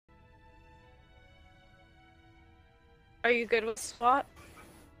Are you good with SWAT?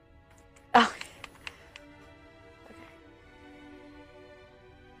 Oh, okay.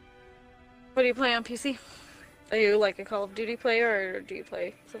 What do you play on PC? Are you like a Call of Duty player, or do you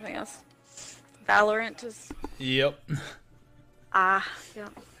play something else? Valorant is. Yep. Ah, yeah.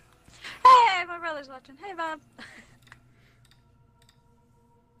 Hey, my brother's watching. Hey, Bob.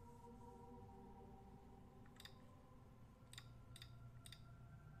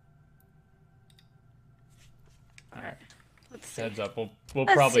 All right. Let's see. Heads up. We'll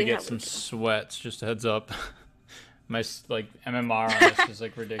Let's probably see get how we some go. sweats. Just a heads up. My like MMR on this is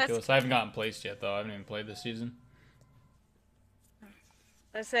like ridiculous. I haven't gotten placed yet though. I haven't even played this season.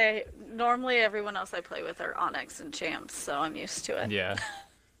 I say normally everyone else I play with are Onyx and champs, so I'm used to it. Yeah.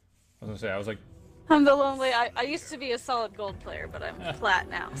 I was gonna say I was like, I'm the lonely. I used to be a solid gold player, but I'm flat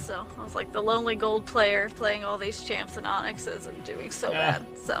now. So I was like the lonely gold player playing all these champs and onyxes and doing so bad.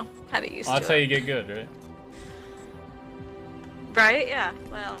 So kind of used well, to that's how you it. get good, right? Right? Yeah.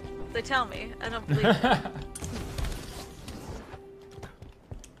 Well, they tell me. I don't believe it.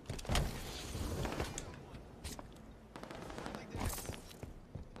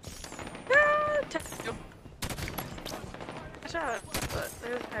 Ah, technical. Watch out. But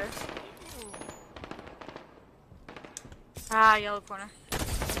there's there. Ah, yellow corner.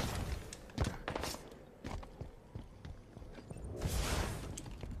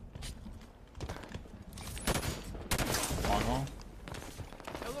 Long haul.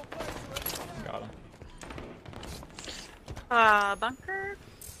 Got him. Bunker.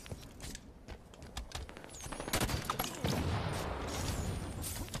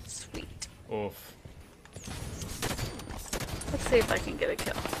 Sweet. Oof. Let's see if I can get a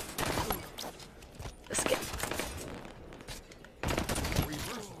kill. This game.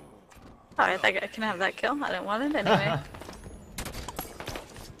 Oh, I think I can have that kill. I didn't want it anyway.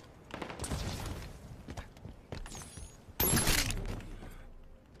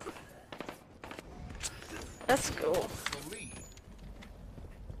 That's cool.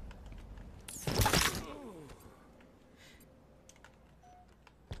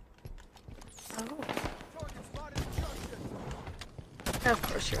 Oh. Of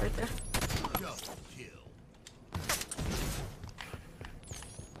course you're right there.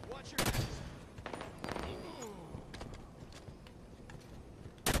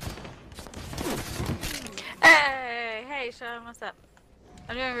 Hey, hey, Sean, what's up?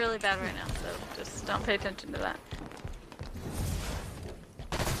 I'm doing really bad right now, so just don't pay attention to that.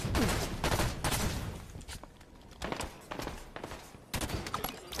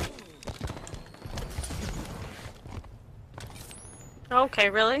 Okay,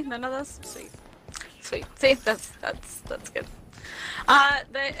 really? None of those? Sweet. Sweet. See, that's good.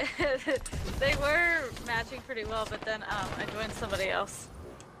 They they were matching pretty well, but then I joined somebody else,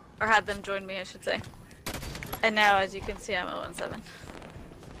 or had them join me, I should say. And now, as you can see, I'm 0-7.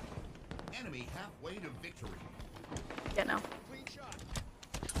 Enemy halfway to victory. You know.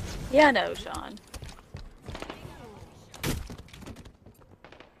 Yeah, no, Sean.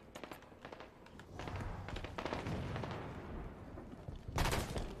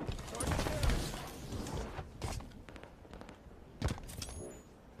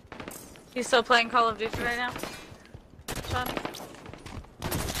 You still playing Call of Duty right now, Sean?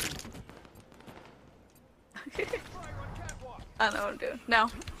 I don't know what I'm doing. No.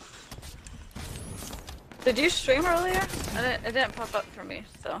 Did you stream earlier? It didn't pop up for me,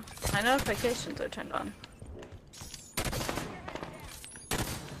 so my notifications are turned on.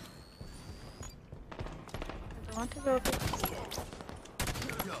 I want to go.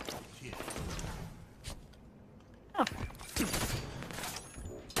 Oh.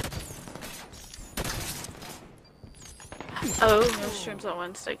 Oh, no streams on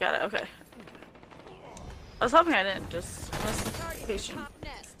Wednesday. Got it. Okay. I was hoping I didn't just miss the notification.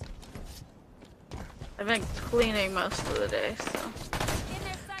 I've been cleaning most of the day, so.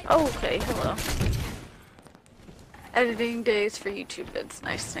 Oh, okay, hello. Editing days for YouTube vids.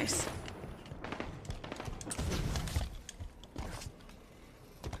 Nice, nice.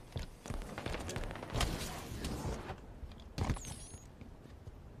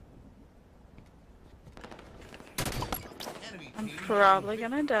 I'm probably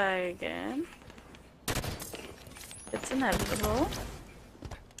gonna die again. It's inevitable.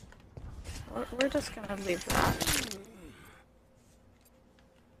 We're just gonna leave that.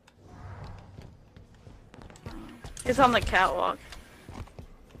 He's on the catwalk.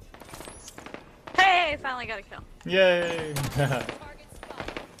 Hey, finally got a kill. Yay!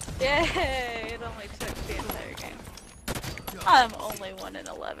 Yay! It only took the entire game. I'm only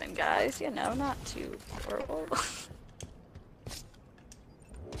 1-11, guys. You know, not too horrible.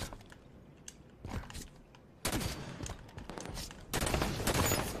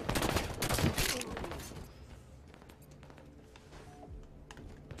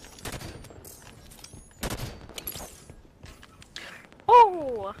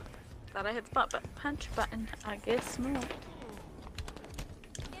 Thought I hit the punch button. I guess not.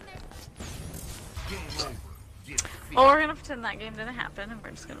 Game over. Defeat. Well, we're gonna pretend that game didn't happen, and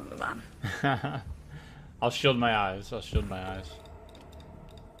we're just gonna move on. I'll shield my eyes. I'll shield my eyes.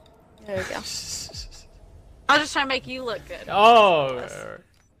 There we go. I'll just try to make you look good. Oh!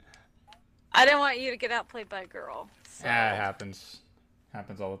 I didn't want you to get outplayed by a girl. So. Yeah, it happens.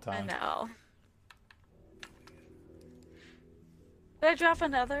 Happens all the I time. know. Did I drop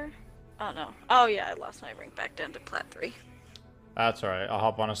another? Oh no. Oh yeah, I lost my rank back down to Plat 3. That's alright. I'll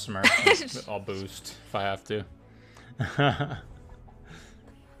hop on a Smurf. And I'll boost if I have to.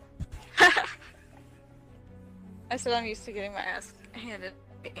 I said I'm used to getting my ass handed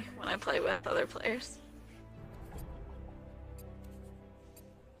to me when I play with other players.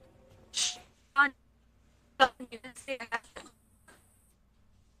 Shh. You didn't see it happen.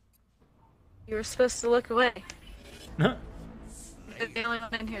 You were supposed to look away. You're the only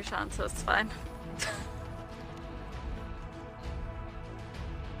one in here, Sean, so it's fine.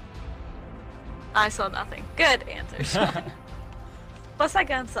 I saw nothing. Good answer. Plus that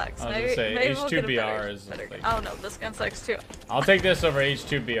gun sucks. I was Maybe, gonna say, maybe we'll get a H2BR is better like- Oh no, this gun sucks too. I'll take this over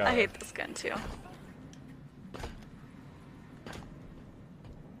H2BR. I hate this gun too.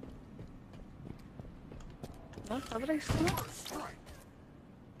 Well, somebody's coming.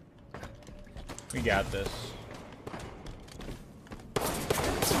 We got this.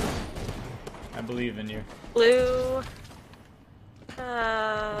 I believe in you. Blue.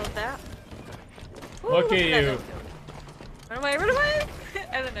 That. Ooh, Look at that you. don't feel good. Run away, run away!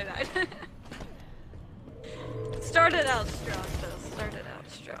 And then I died. Started out strong, though. Started out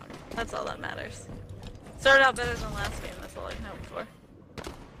strong. That's all that matters. Started out better than last game, that's all I can hope for.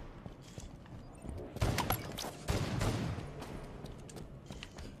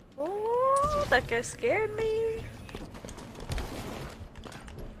 Oh, that guy scared me.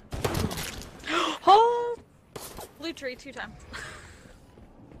 Oh! Blue tree 2 times.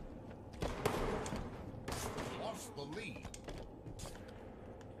 Lost the lead.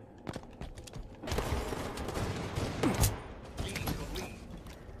 Leading the lead.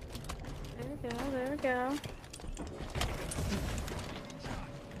 There we go, there we go.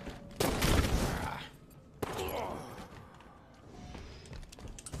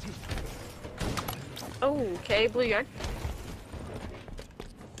 Oh, okay, blue yard.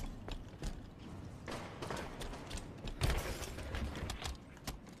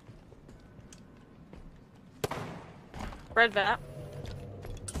 Red vat.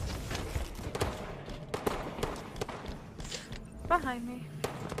 Behind me.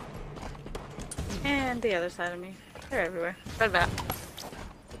 And the other side of me. They're everywhere. Red vat.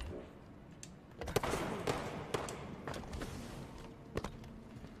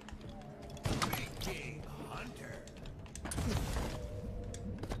 Big game hunter.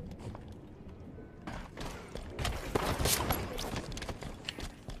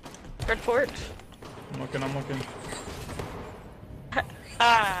 Red fort. I'm looking, I'm looking.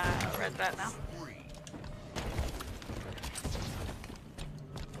 Ah, red vat now. Spree.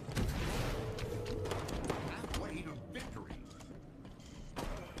 Halfway to victory.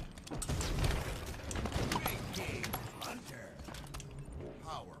 Big game hunter.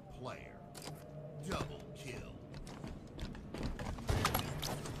 Power player. Double kill.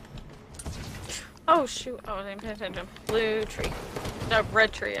 Oh shoot, oh, I didn't pay attention. Blue tree. No,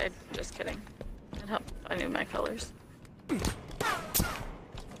 red tree, just kidding. It helped, I knew my colors.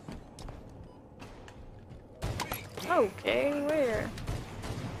 Okay, where?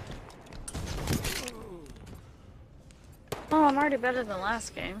 Oh, I'm already better than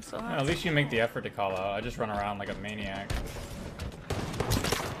last game, so Yeah, at that's... least you make the effort to call out. I just run around like a maniac.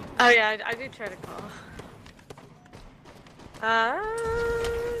 Oh yeah, I do try to call.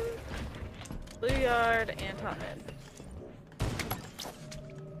 Blue yard and top mid.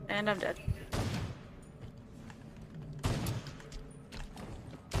 And I'm dead.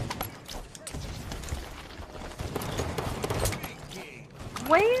 Big game.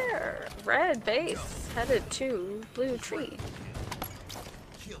 Where? Red base headed to blue tree.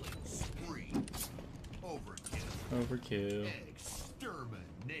 Killing spree. Overkill. Overkill.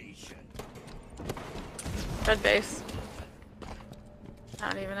 Extermination. Red base.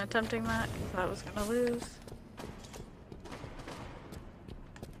 Not even attempting that because I was gonna lose.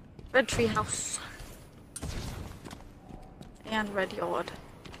 Red tree house. And red yard.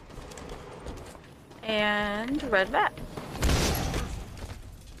 And red vat.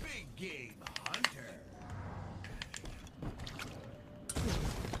 Big game hunter.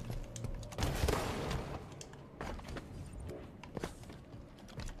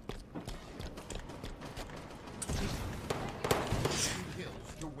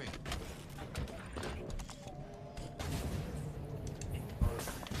 Kills to win.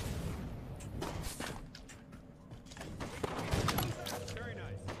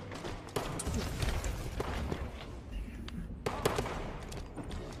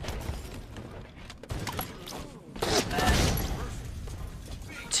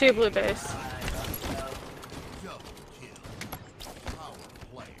 2 blueberries. Double kill. Power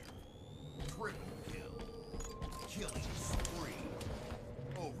player. Triple kill. Killing spree.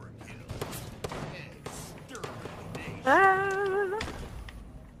 Overkill. Extermination. Ah.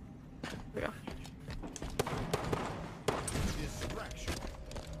 Here we go. Distraction.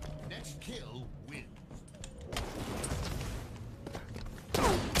 Next kill wins.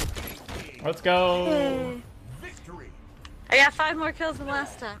 Let's go. Yay. Victory. I got 5 more kills than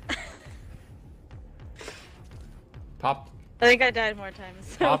last time. Pop, I think I died more times.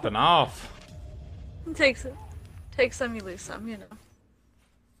 So. popping off. Take some, you lose some, you know.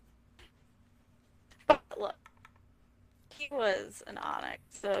 But look, he was an Onyx,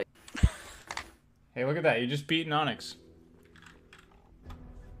 so Hey, look at that. You just beaten Onyx.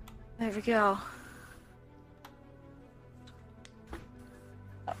 there we go.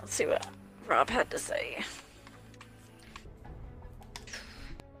 Let's see what Rob had to say.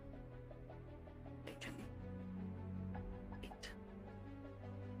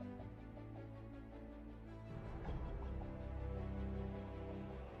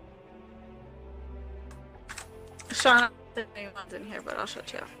 Sean, the new one's in here, but I'll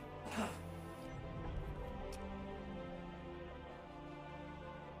shut you up.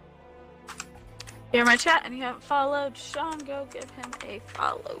 You're in my chat and you haven't followed Sean, go give him a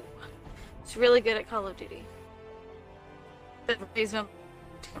follow. He's really good at Call of Duty. He's been,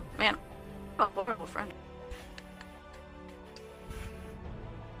 man, a horrible friend.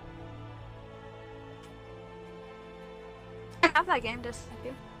 I have that game, just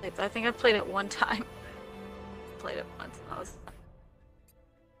I think I've played it one time. Played it once and I was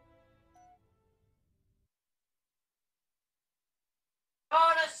Go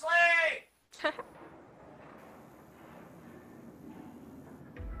to sleep!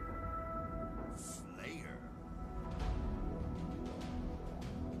 Slayer.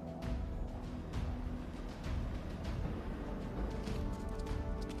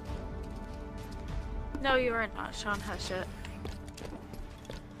 No, you are not, Sean. Hush it.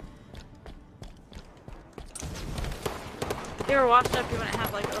 If you were washed up, you wouldn't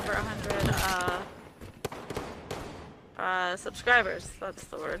have like over 100 subscribers. That's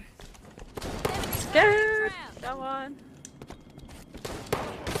the word. Scared. Go on.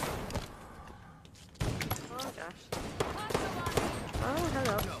 Oh gosh. Oh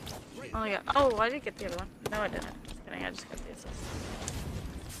hello. Oh yeah. Oh, I did get the other one. No, I didn't. Just kidding. I just got the assist.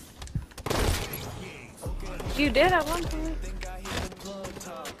 You did at one point.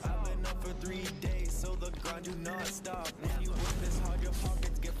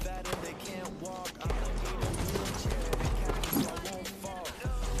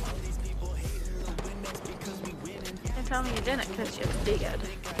 And tell me you didn't because you did.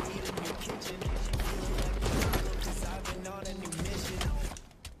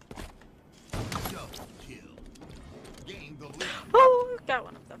 Double kill. Gain the lead. Oh, got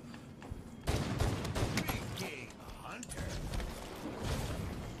one of them. Big game hunter.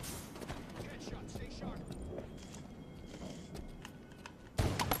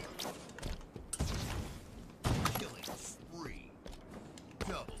 Killing spree.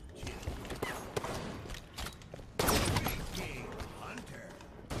 Double kill. Big game hunter.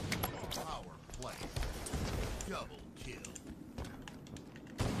 Power play. Double kill.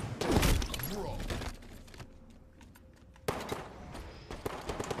 Bro.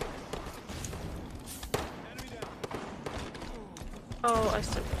 Oh, I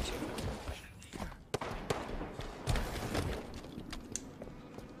still got you.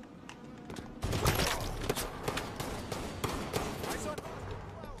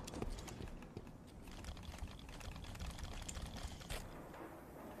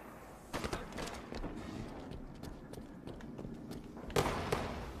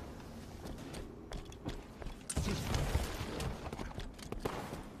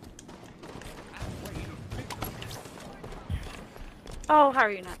 Oh, how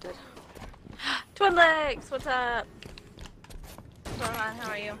are you not dead? Twin Legs, what's up? What's going on?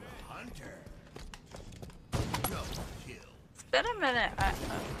 How are you? Hunter. Double kill. It's been a minute. I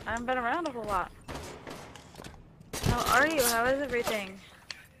haven't been around a whole lot. How are you? How is everything?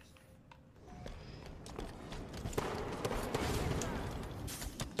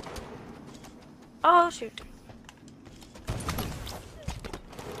 Oh, shoot.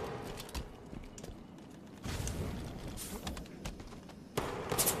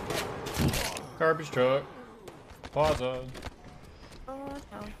 Garbage truck. Plaza. Oh,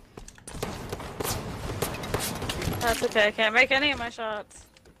 no. That's okay. I can't make any of my shots.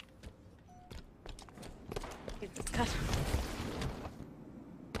 Jesus, God.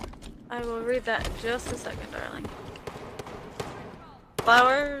 I will read that in just a second, darling.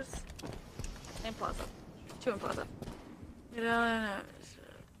 Flowers. And Plaza. 2 in Plaza. You know.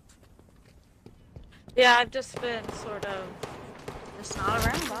 Yeah, I've just been sort of just not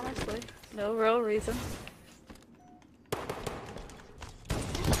around, honestly. No real reason.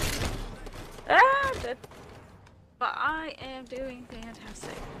 Ah, I'm dead. But I am doing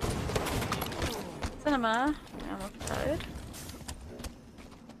fantastic. Cinema. I'm outside.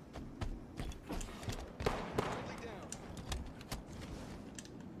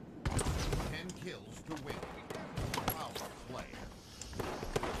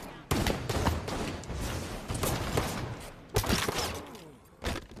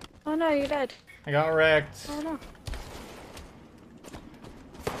 Oh no, you're dead. I got wrecked. Oh no.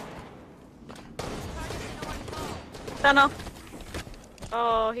 Oh no.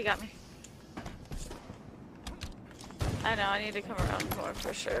 Oh, he got me. I know, I need to come around more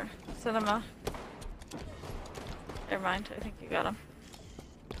for sure. Cinema. Never mind, I think you got him.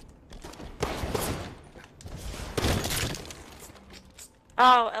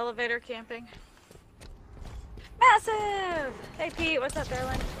 Oh, elevator camping. Massive! Hey Pete, what's up,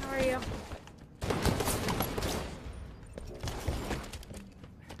 darling? How are you?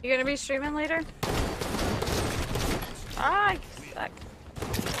 You gonna be streaming later? Ah, I suck.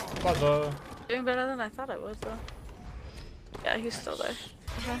 Plaza. Doing better than I thought I was, though. Yeah, he's still there.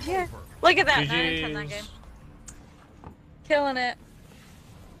 Here. Look at that! 9 and 10 that game. Killing it.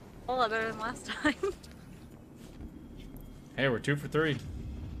 A lot better than last time. Hey, we're 2 for 3.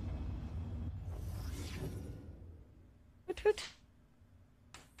 Hoot, hoot.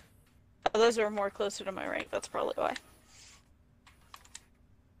 Oh, those are more closer to my rank, that's probably why.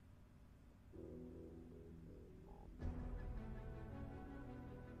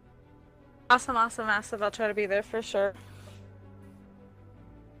 Awesome, awesome, massive. I'll try to be there for sure.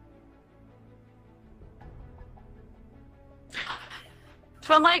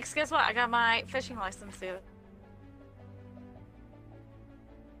 Twin Lakes, guess what? I got my fishing license the other.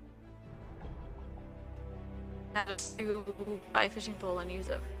 I just to buy a fishing pole and use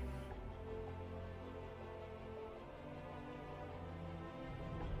it.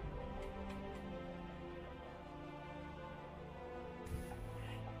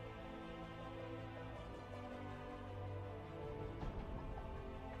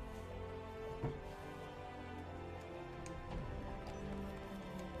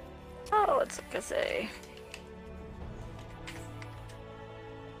 Oh, what's it gonna say?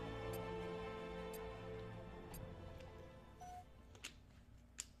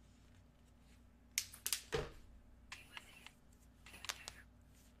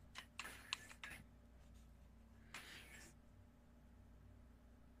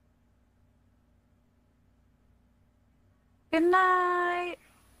 Good night,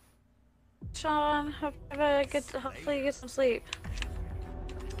 Sean. Hopefully you get some sleep.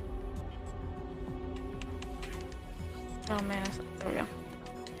 Oh man, there we go.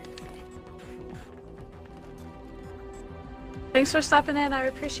 Thanks for stopping in. I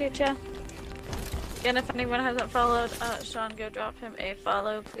appreciate you. And if anyone hasn't followed Sean, go drop him a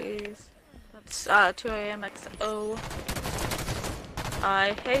follow, please. That's 2 a.m. XO.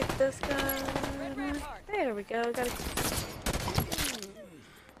 I hate this guy. There we go. Got it.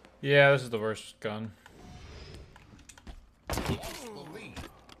 Yeah, this is the worst gun.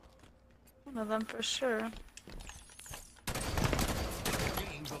 One of them for sure.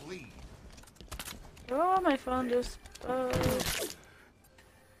 Oh, my phone just. Check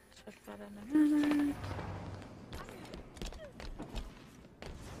that in a minute.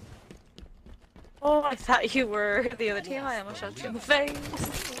 Oh, I thought you were the other team. I almost shot you in the face.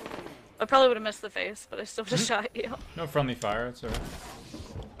 I probably would have missed the face, but I still would have shot you. No friendly fire, it's alright.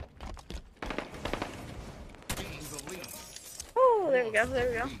 Oh, there we go, there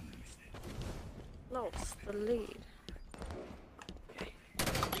we go. Lost the lead. Okay.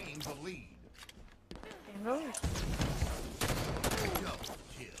 Gain the lead. Game the lead.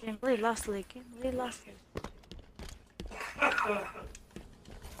 Game the lead, lost the lead. Game the lead, lost the lead.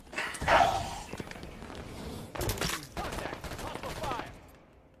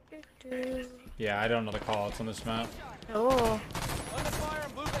 Yeah, I don't know the callouts on this map. Oh.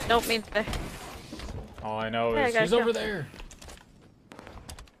 Don't mean to. All I know Hey, is I he's over there.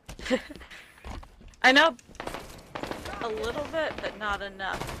 I know a little bit, but not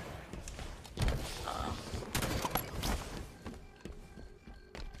enough.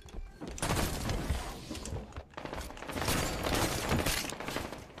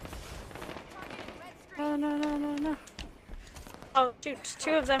 Oh no no no no! Oh shoot!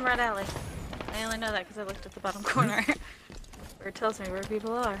 2 of them red alley. I only know that because I looked at the bottom corner, where it tells me where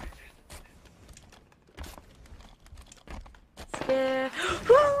people are. Yeah.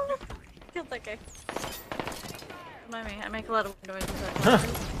 Killed that guy. Remind me, I make a lot of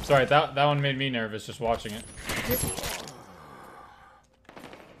noises. Sorry, that one made me nervous just watching it.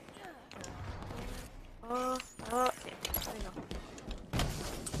 Oh, okay. There you go.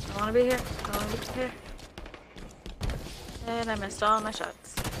 I wanna be here. I wanna be here. And I missed all my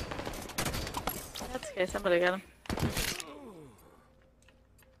shots. That's okay, somebody got him.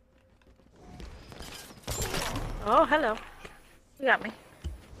 Oh, hello. You got me.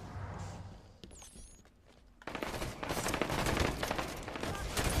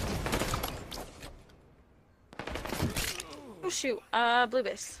 Oh shoot, blue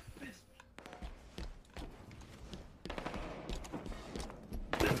base.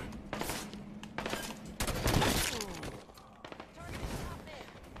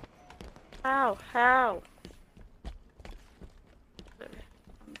 How? I'm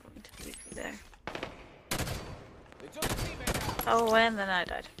going to leave you there. Oh, and then I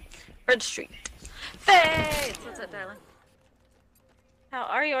died. Red Street. Face! What's up, darling? How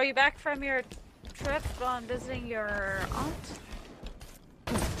are you? Are you back from your trip on visiting your aunt?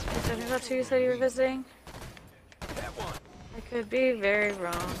 I think that's who you said you were visiting. I could be very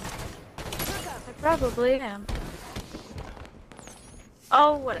wrong. I probably am.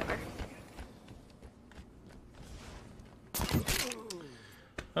 Oh, whatever.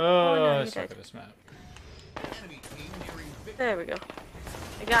 Oh, no, I you suck died. at this map. Enemy team nearing victory. There we go.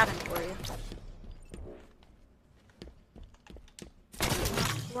 I got him for you. Not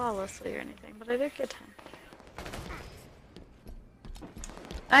flawlessly or anything, but I did get him.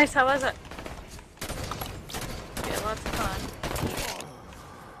 Nice, how was it? Yeah, lots of fun.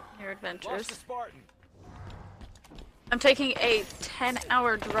 Your adventures. I'm taking a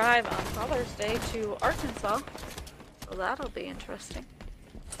 10-hour drive on Father's Day to Arkansas. So that'll be interesting.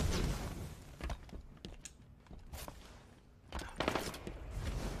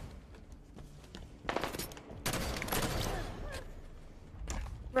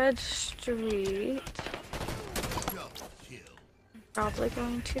 Red Street. Double kill. Probably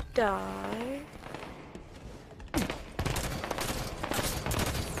going to die.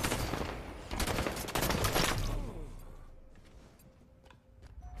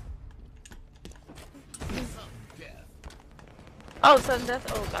 Death. Oh, sudden death?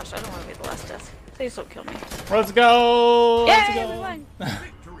 Oh gosh, I don't want to be the last death. Please don't kill me. Let's go! Let's Yay, go! we won!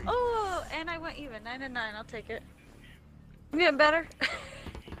 Victory. Oh, and I went even. 9 and 9. I'll take it. I'm getting better.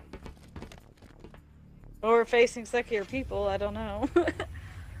 Or facing suckier people. I don't know.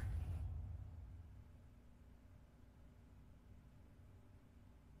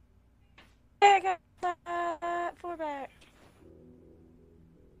 Hey, I got that 4 back.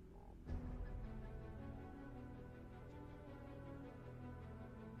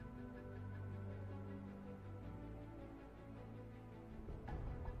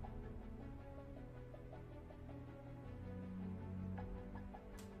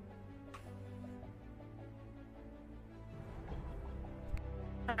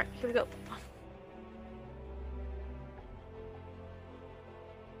 Alright, here we go.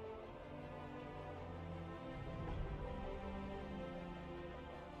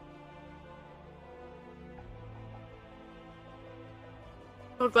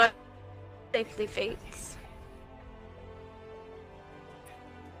 We're glad safely fates.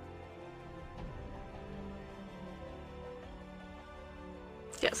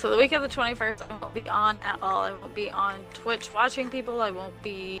 Yeah, so the week of the 21st, I won't be on at all. I won't be on Twitch watching people. I won't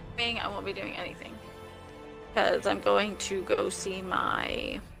be doing anything. Because I'm going to go see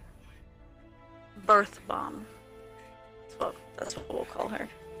my birth mom. That's what we'll call her.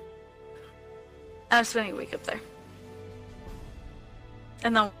 I'm spending a week up there.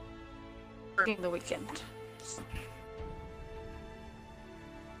 And then working the weekend.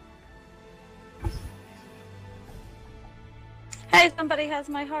 Hey, somebody has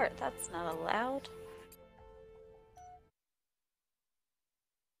my heart. That's not allowed.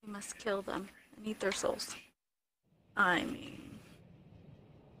 We must kill them and eat their souls. I mean...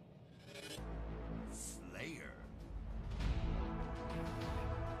 Slayer.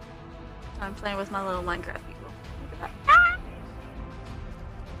 I'm playing with my little Minecraft people. Look at that. Ah!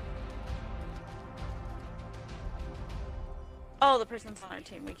 Oh, the person's on our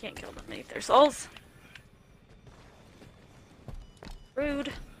team. We can't kill them and eat their souls.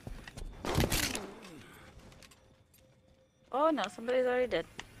 Rude. Oh no, somebody's already dead.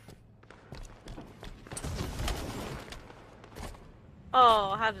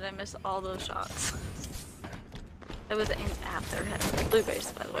 Oh, how did I miss all those shots? It was aimed at their head. Blue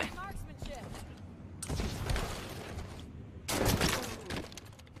base, by the way.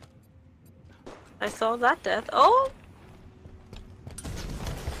 I saw that death. Oh!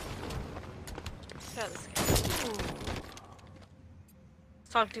 try this again.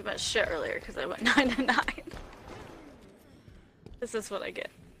 Talked too much shit earlier because I went 9 to 9. This is what I get.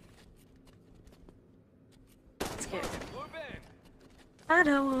 Scared. I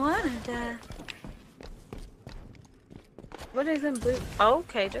don't wanna die. What is in blue? Oh,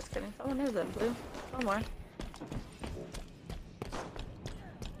 okay, just kidding. Someone is in blue. Somewhere.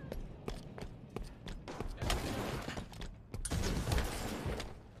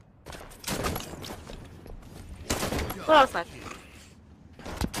 Go outside.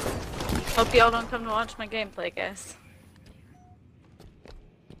 Hope y'all don't come to watch my gameplay, guys.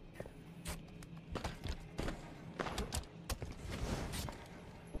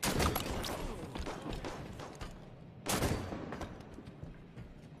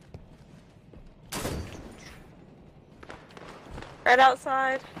 Right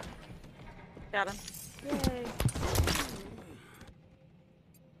outside. Got him. Yay.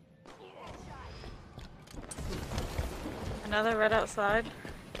 Another red outside.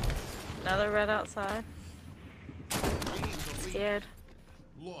 Another red outside. Scared.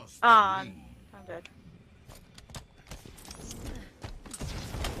 Ah, I'm dead.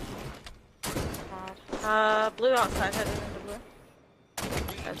 God. Blue outside, headed into blue.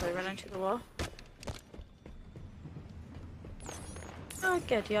 As I run into the wall. Oh,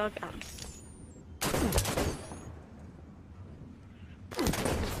 good, y'all got him.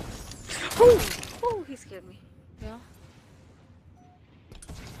 Ooh! Ooh, he scared me. Yeah.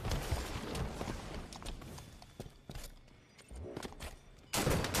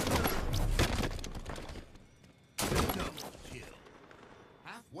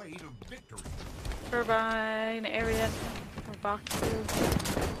 Halfway to victory. Turbine area or boxes.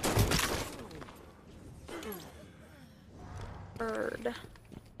 Bird.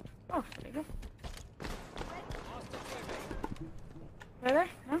 Oh, there you go. Right there?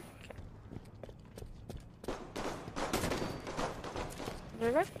 No? Okay.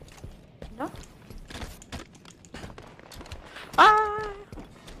 Is there? No? Ah!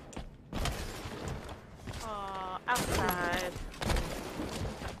 Oh, outside.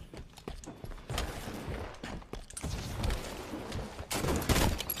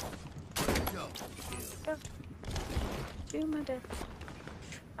 Go. To my death.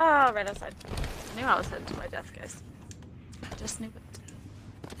 Oh, right outside. I knew I was headed to my death, guys. Just knew it.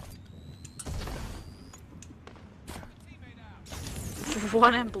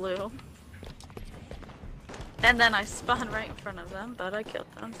 One in blue. And then I spun right in front of them, but I killed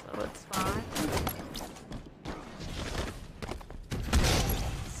them, so it's fine.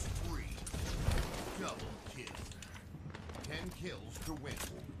 3. Double kill. 10 kills to win.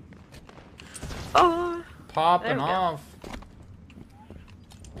 Oh! Popping off.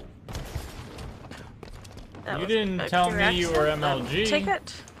 You didn't tell me you were MLG. Take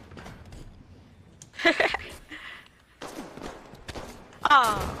it.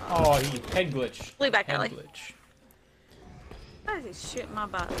 Oh, he head glitch. Flee back head alley. glitch. Why is he shooting my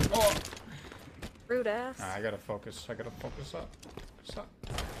body? Oh. Rude ass. Nah, I gotta focus. I gotta focus up. Focus up.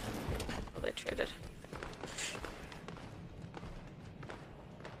 Oh, they traded.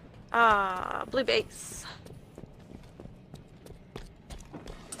 Blue base.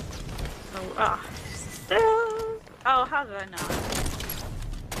 Oh, still. Oh, how did I not?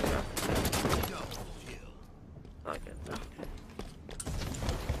 Fuck it though.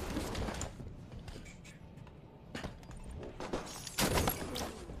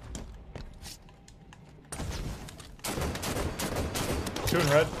 Two in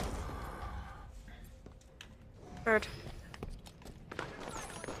red. Bird.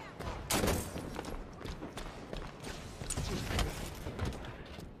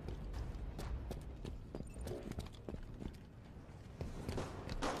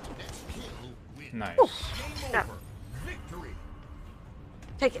 Nice. Yeah.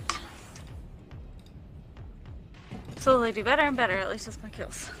 Take it. Slowly do better and better, at least with my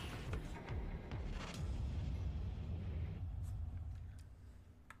kills.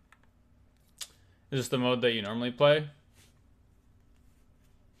 Is this the mode that you normally play?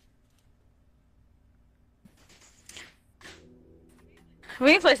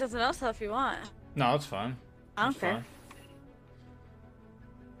 We can play something else though if you want. No, it's fine. I don't It's care.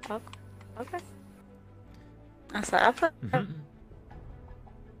 fine. Okay. I said I'll put. Mhm.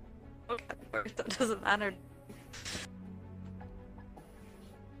 Okay, that doesn't matter.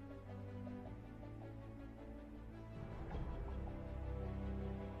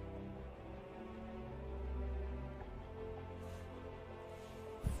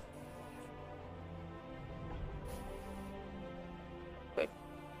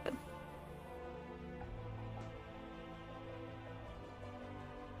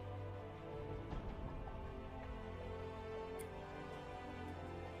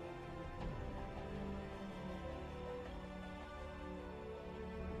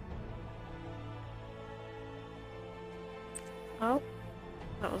 Oh,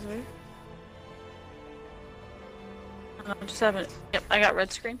 that was weird. I just haven't. Yep, I got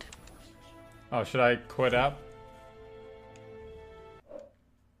red screened. Oh, should I quit app?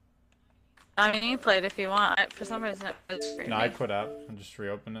 I mean, you play it if you want. For some reason, it red screened No, me. I quit app. I'll just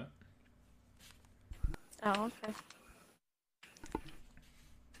reopen it. Oh, okay.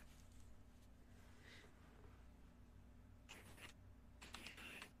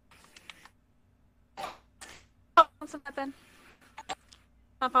 Oh, what's happening?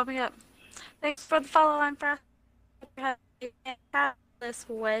 Not popping up. Thanks for the follow line, for this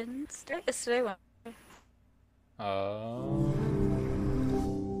Wednesday. It's today Wednesday.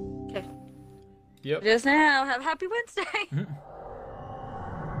 Okay. Yep. It is now. Have a happy Wednesday.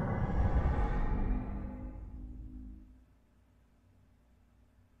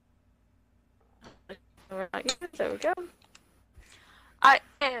 There we go. I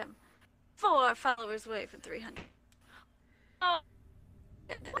am 4 followers away from 300. Oh,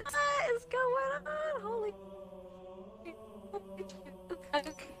 what is going on? Holy.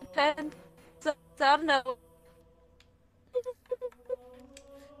 And so I don't know.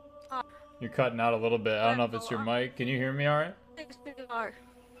 You're cutting out a little bit. I don't know if it's your mic. Can you hear me alright?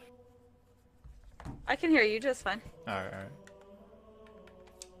 I can hear you just fine. Alright, alright.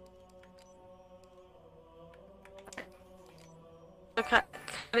 Okay,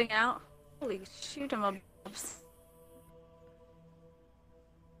 cutting out. Holy shoot, I'm a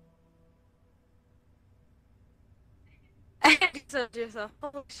so yourself.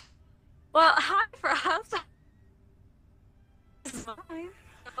 Holy shit. Well, hi for us. It's fine.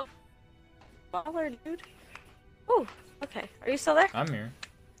 Oh, baller, dude. Ooh, okay. Are you still there? I'm here.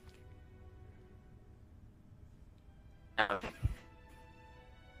 Oh.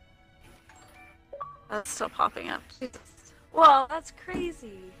 That's still popping up. Jesus. Well, that's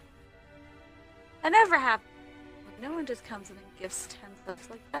crazy. That never happened. No one just comes in and gives 10 stuff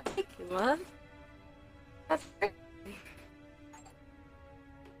like that. Thank you, love. That's crazy.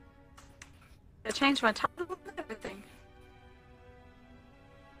 I changed my title and everything.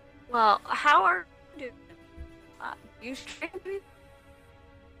 Well, how are you doing? You straight?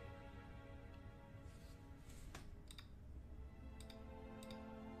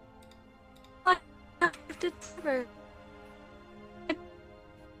 What? I did never.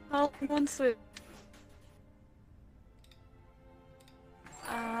 All in one swoop.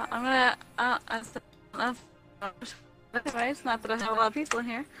 I'm gonna. Anyways, not that I have a lot of people in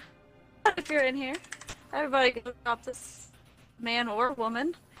here. But if you're in here, everybody go drop this man or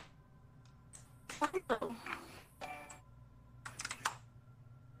woman. Follow.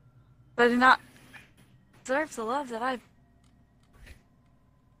 But I do not deserve the love that I've.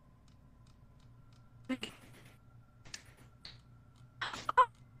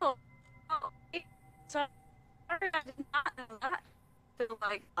 Oh, sorry, I did not know that. Feel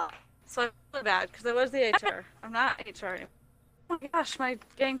like so I feel bad because I was the HR. I'm not HR anymore. Oh my gosh, my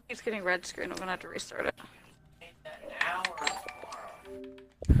game keeps getting red screen. I'm gonna have to restart it.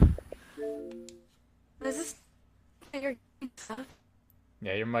 Is this your game stuff?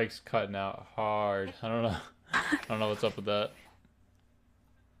 Yeah, your mic's cutting out hard. I don't know. I don't know what's up with that.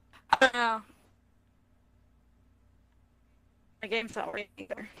 I don't know. My game's not working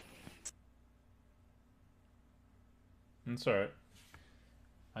either. That's alright.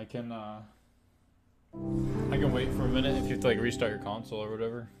 I can wait for a minute if you have to like restart your console or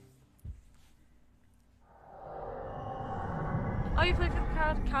whatever. Oh, you play for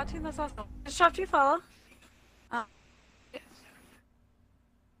the COD team? That's awesome. Just dropped you follow. Yeah.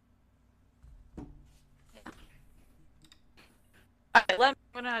 Alright, I'm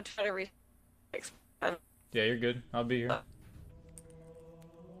gonna try to Yeah, you're good. I'll be here.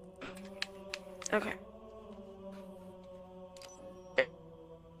 Okay.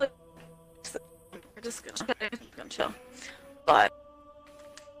 We're just gonna chill. But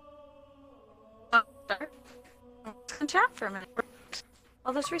let's chat for a minute.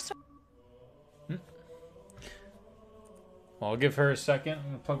 I'll just restart. Well, I'll give her a second. I'm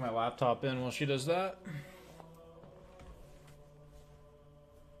gonna plug my laptop in while she does that.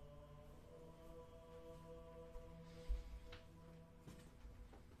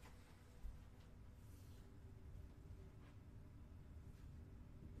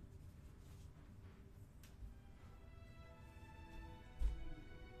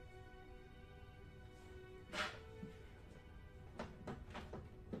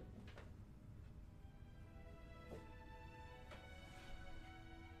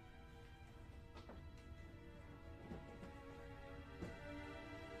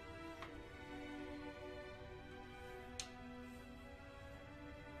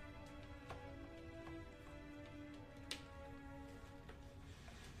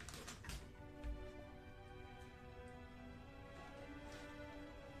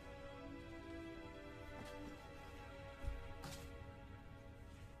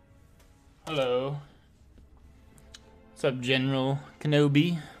 Hello. What's up, General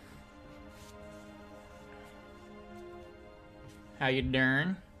Kenobi? How you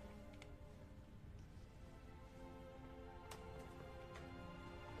doing?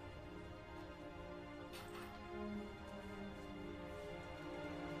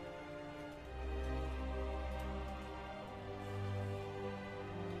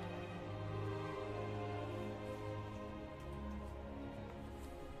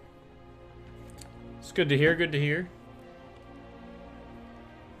 It's good to hear, good to hear.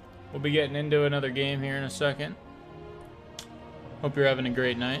 We'll be getting into another game here in a second. Hope you're having a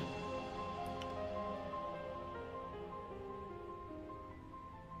great night.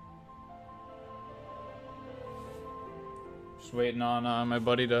 Just waiting on my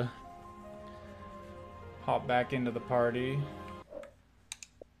buddy to hop back into the party.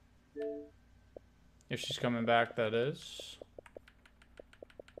 If she's coming back, that is.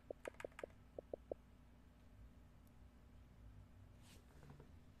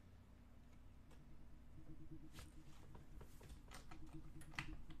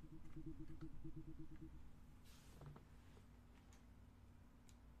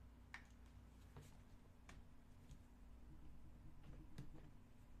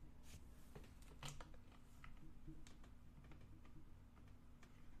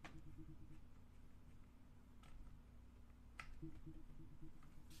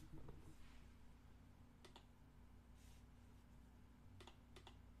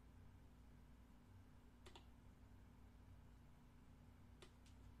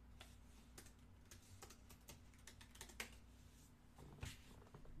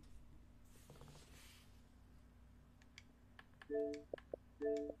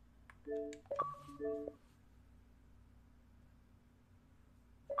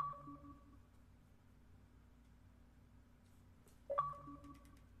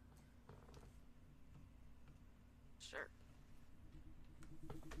 Sure.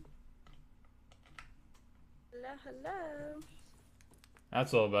 Hello, hello.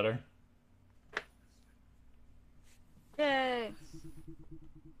 That's a little better. Yay.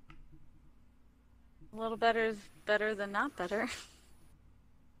 A little better is better than not better.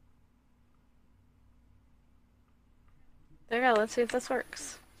 There you go, let's see if this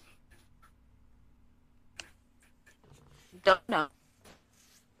works. Don't know.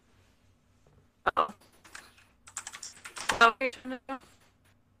 Uh-oh. Oh, you're trying to go?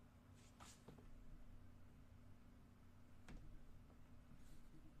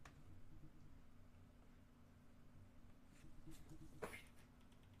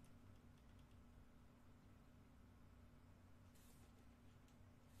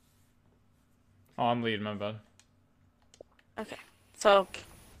 Oh, I'm leading, my bad. Okay, so,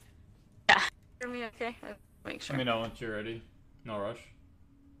 yeah. Hear me okay? Make sure. Let me know once you're ready. No rush.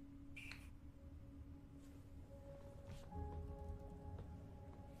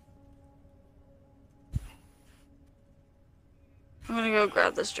 I'm gonna go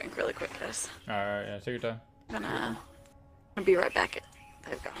grab this drink really quick, guys. Alright, yeah, take your time. I'm gonna be right back.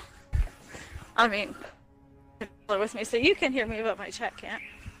 There we go. I mean, you're with me, so you can hear me, but my chat can't.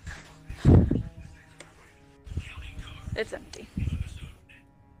 It's empty.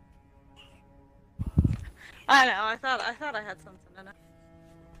 I know. I thought I had something in it.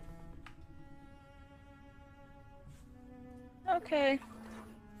 Okay.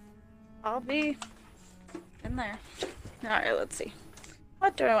 I'll be in there. All right. Let's see.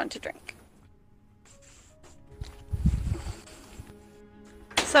 What do I want to drink?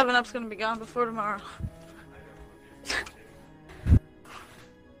 7-Up's gonna be gone before tomorrow.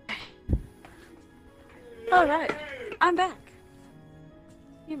 All right. I'm back.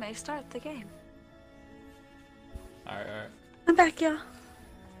 You may start the game. Alright, alright. I'm back, y'all.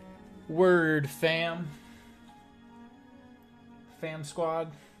 Word, fam. Fam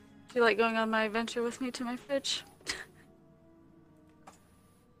squad. Do you like going on my adventure with me to my fridge?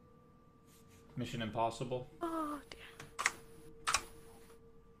 Mission Impossible. Oh, dear.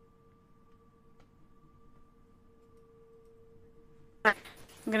 Alright.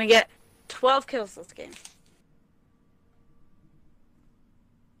 I'm gonna get 12 kills this game.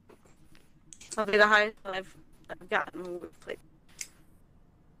 That'll be the highest I've gotten when we've played.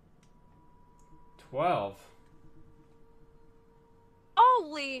 12.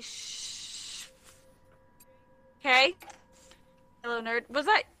 Holy Okay. Halo Nerd. Was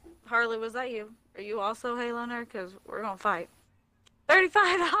that... Harley, was that you? Are you also Halo Nerd? Because we're gonna fight. $35!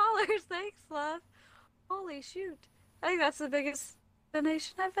 Thanks, love. Holy shoot. I think that's the biggest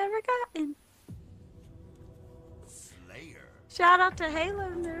donation I've ever gotten. Slayer. Shout out to Halo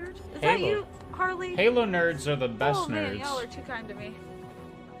Nerd. Is that Halo. you, Harley? Halo nerds are the best oh, man, nerds. y'all are too kind to me.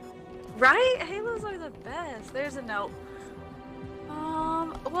 Right? Halos are the best. There's a note.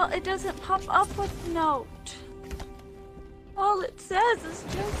 Well, it doesn't pop up with note. All it says is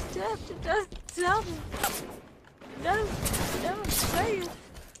just death. It doesn't tell me. No, say it.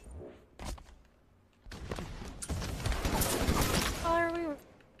 How are we?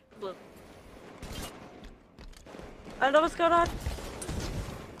 Blue. I don't know what's going on.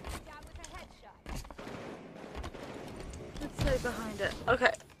 Let's say behind it.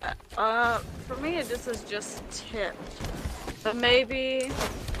 Okay. For me, this is just tipped. But maybe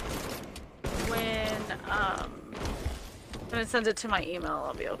when it sends it to my email,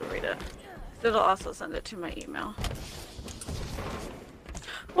 I'll be able to read it. It'll also send it to my email.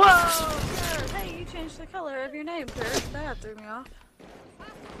 Whoa! Sir, hey, you changed the color of your name, sir. That threw me off.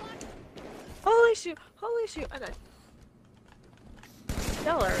 Holy shoot! Holy shoot! I died.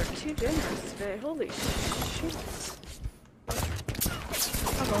 Y'all are too generous today. Holy shit.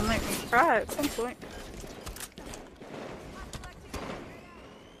 That will make me cry at some point.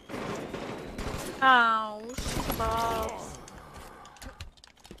 Oh, balls.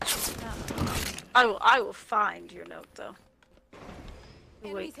 I will find your note though.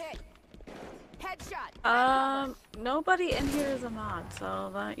 Wait. Nobody in here is a mod, so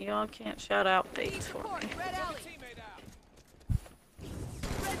that y'all can't shout out dates for me.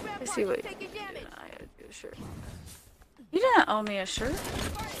 Let's see what I gotta do a shirt. You didn't owe me a shirt.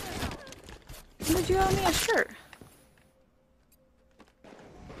 When did you owe me a shirt? I'm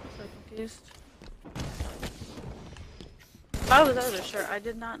so confused. If I was owed a shirt, I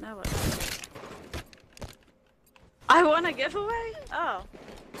did not know it. I won a giveaway? Oh.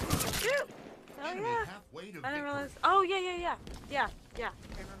 Shoot! Oh yeah. I didn't realize. Oh yeah.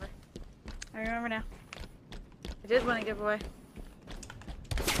 I remember now. I did win a giveaway.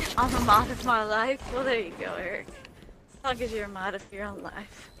 I'm a mod of my life. Well, there you go, Eric. As long as you're a mod of your own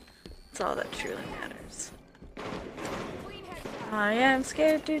life. That's all that truly matters. I am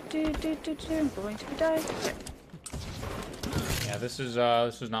scared. I'm going to die. Okay. Yeah, this is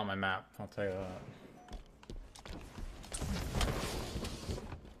not my map. I'll tell you that.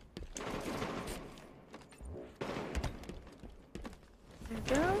 There we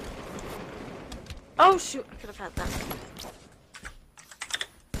go. Oh shoot! I could have had that.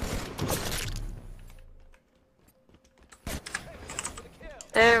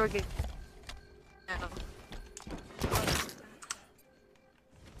 There we go.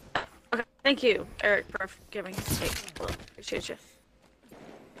 Okay, thank you, Eric, for giving his take. Appreciate you.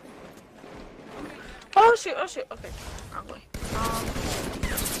 Oh shoot! Oh shoot! Okay, wrong way.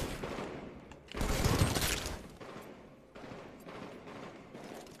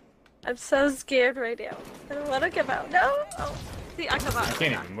 I'm so scared right now. I don't want to come out. No! Oh. See, I come out. I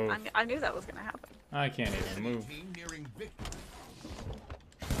can't even move. I knew that was gonna happen. I can't even move.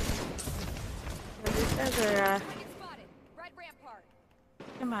 These guys are,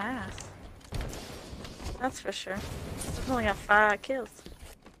 in my ass. That's for sure. I've only got 5 kills.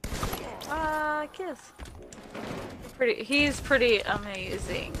 5 kills. He's pretty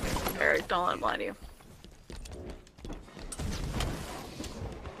amazing, Eric. Don't let him lie to you.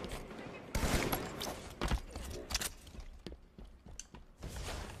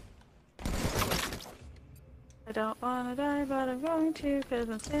 I don't wanna die, but I'm going to, cause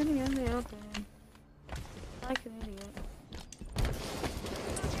I'm standing in the open. Like an idiot.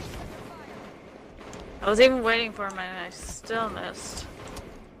 I was even waiting for him and I still missed.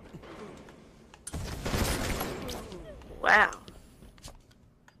 Wow.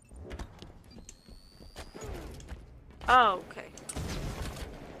 Oh, okay.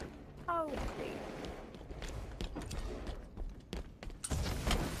 Okay.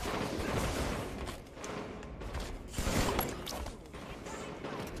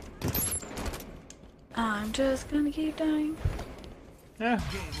 I'm just gonna keep dying. Yeah,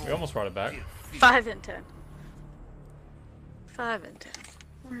 we almost brought it back. 5 and 10. 5 and 10.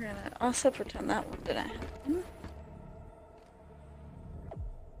 We're gonna also pretend that one didn't happen.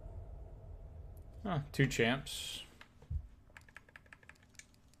 Oh, 2 champs.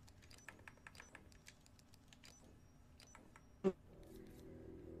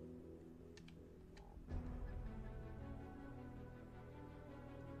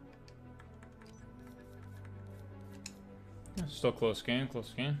 Still close game,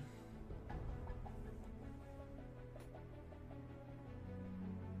 close game.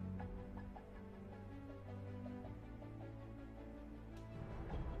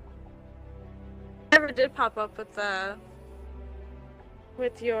 Never did pop up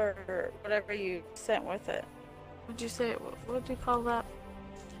with your whatever you sent with it. What'd you say? What'd you call that?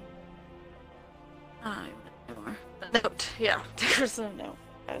 I don't even know anymore. The note. Yeah, there's a note.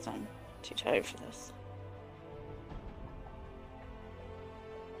 I was on. Too tired for this.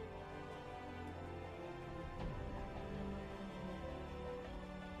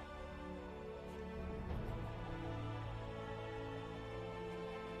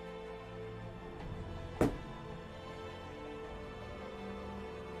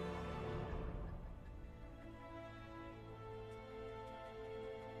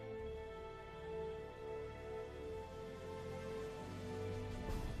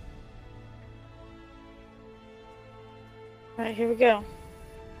 Alright, here we go.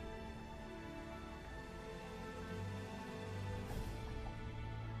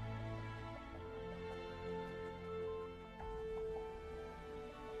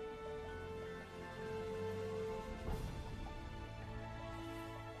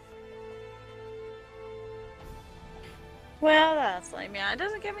 Well, that's lame. Yeah, it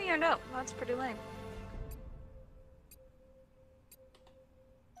doesn't give me your note. That's pretty lame.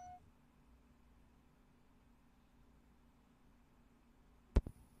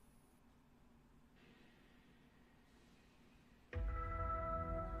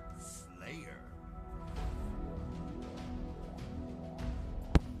 Slayer.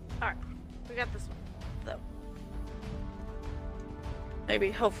 Alright, we got this one, though.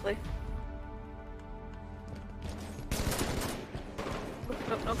 Maybe, hopefully.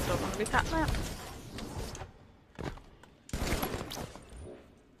 Nope, nope, don't want to be patting that.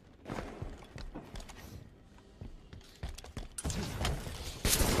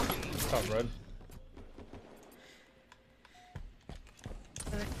 Top red.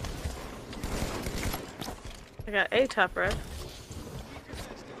 I got a top red.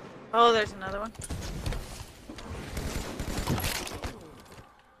 Oh, there's another one.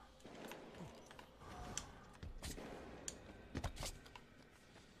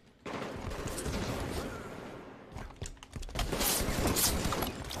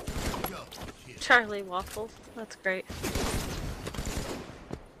 Charlie Waffles. That's great.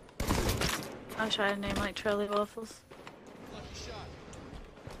 I'll try a name like Charlie Waffles.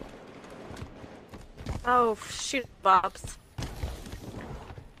 Oh, shoot, Bobs.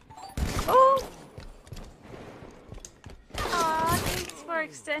 Oh! Aw, thanks for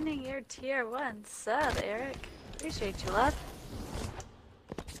extending your tier 1 sub, Eric. Appreciate you, love.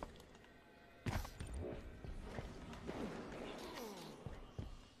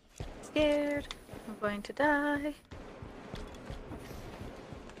 Scared. I'm going to die.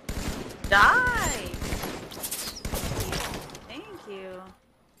 Die! Thank you.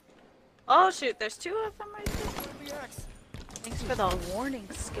 Oh shoot, there's 2 of them right there. Thanks for the warning,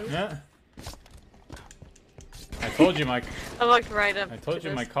 Scoop. Yeah. I told you my. I looked right up. I told to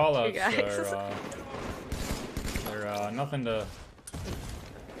you my this, callouts you guys. are nothing to.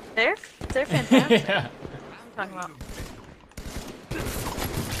 They're fantastic. Yeah. What are you talking about?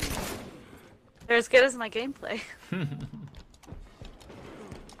 They're as good as my gameplay.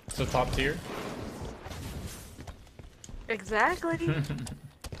 So top tier. Exactly. I'm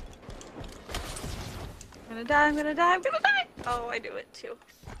gonna die, I'm gonna die, I'm gonna die! Oh, I do it too.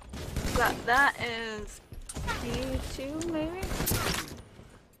 That is P2 maybe?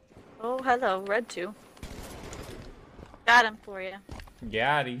 Oh, hello, red 2. Got him for you.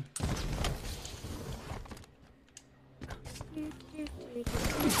 Gaddy.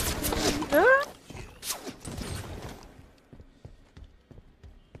 Ah!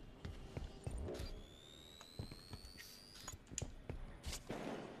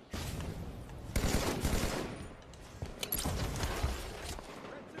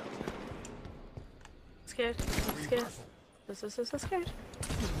 Scared. I'm scared. This is so scared.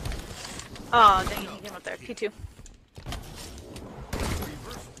 Oh, dang it, he came up there. P2.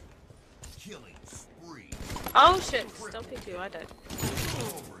 Killing spree. Oh shit, still P2, I died.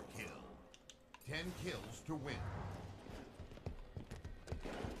 Overkill. 10 kills to win.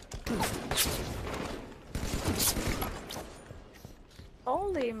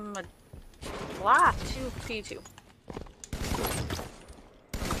 Holy blah, 2 P2.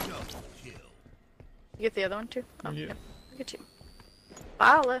 Double kill. You get the other one too? Oh, Yeah. yep. Look at you.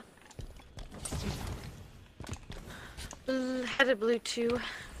 Paula. Headed blue 2.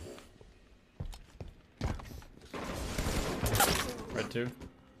 Red 2.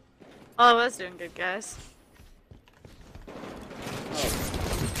 Oh, I was doing good, guys.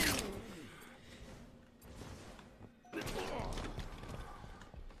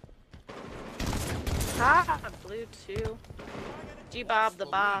 Ah, blue 2. G-Bob the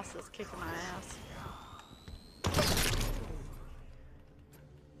boss is kicking my ass.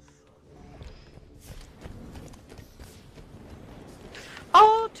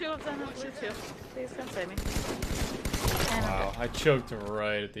 Oh, 2 of them are blue 2. Please come save me. And I'm Wow, I choked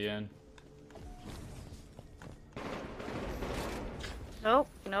right at the end. Nope,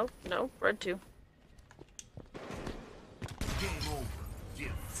 nope, nope. Red 2. Game over.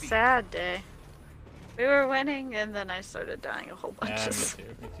 Defeat. Sad day. We were winning, and then I started dying a whole bunch. Yeah, me too,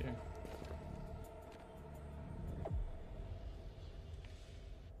 me too.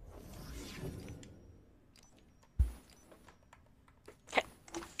 Okay,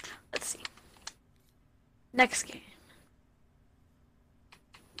 let's see. Next game.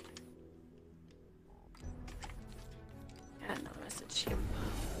 Got another message here.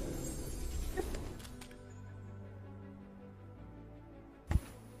 Yep.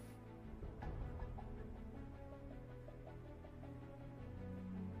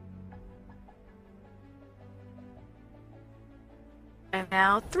 I'm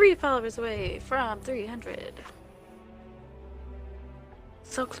now 3 followers away from 300.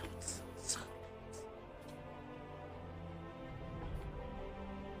 So close. So close.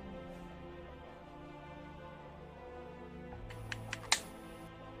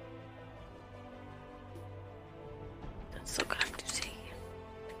 That's so good to see.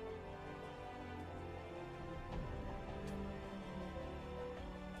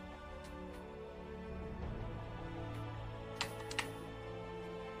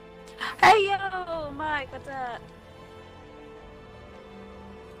 Hey yo, Mike, what's up?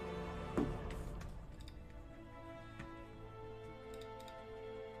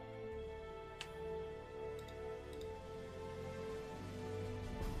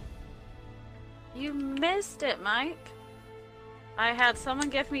 You missed it, Mike. I had someone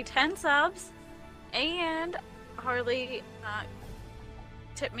give me 10 subs, and Harley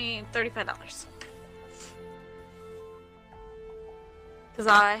tipped me $35. Because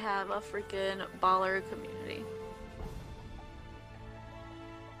I have a freaking baller community.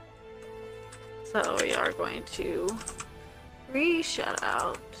 So we are going to re-shout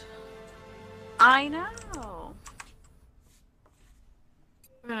out. I know.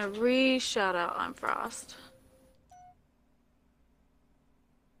 We're gonna re-shout out I'm Frost.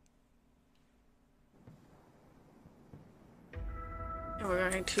 And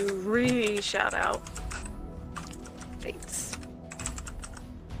we're going to re-shout out Fates.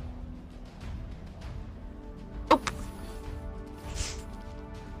 Oh.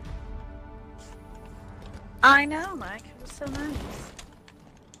 I know, Mike. It was so nice.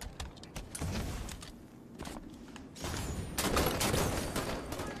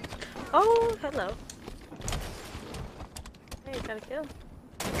 Oh, hello. Hey, got a kill.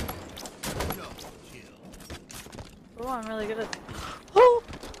 Double kill. Oh, I'm really good at. Oh,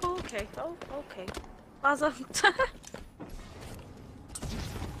 okay. Oh, okay. Awesome.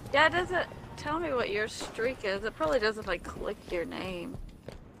 Yeah, it doesn't tell me what your streak is. It probably does if I click your name.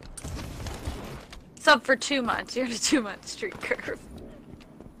 Sub for 2 months. You're in a 2-month streak curve.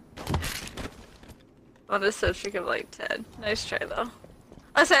 On a sub streak of like 10. Nice try though.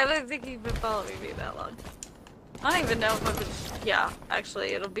 I say I don't think you've been following me that long. I don't even know if I've been. Yeah,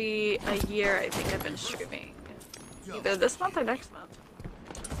 actually, it'll be a year. I think I've been streaming. Either this month or next month.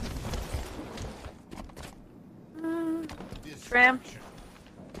 Tram.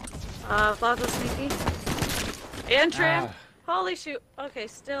 Plaza Sneaky. And Tram. Holy shoot. Okay,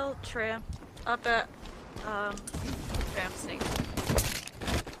 still Tram. Up at, Tram Sneak.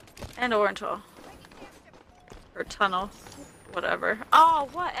 And Orange Hall. Or Tunnel. Whatever. Oh,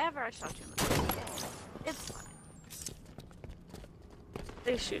 whatever. I shot you in the face. It's fine.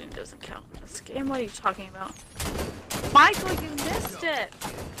 Face shooting doesn't count in this game. What are you talking about? Michael, you missed it!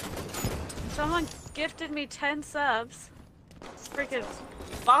 Someone gifted me 10 subs. Freaking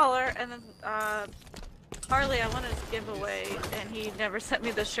baller, and then, Harley, I wanted to give away, and he never sent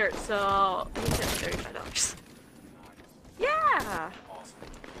me the shirt, so he sent me $35. Yeah!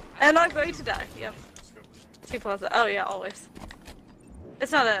 And I'm going to die, yep. 2 Plaza. Oh yeah, always.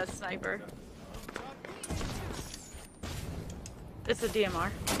 It's not a sniper. It's a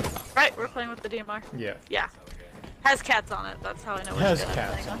DMR. Right, we're playing with the DMR. Yeah. Yeah. Has cats on it, that's how I know It has good I'm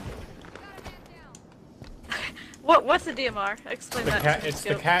cats playing on on. What's a DMR? Explain The that cat, to me, it's the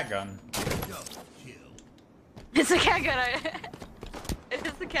Scoop. cat gun. Double kill. It's a cat gun. It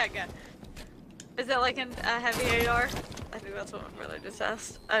is the cat gun. Is that like a heavy AR? I think that's what my brother just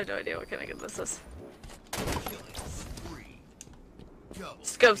asked. I have no idea what kind of gun this is. Killing spree. Double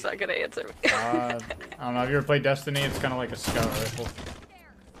Scope's not gonna answer me. I don't know. Have you ever played Destiny? It's kind of like a scout rifle.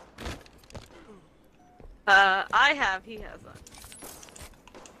 I have. He hasn't.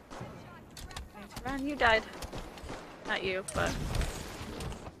 Run, you died. Not you, but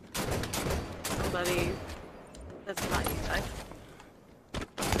somebody that's not you died.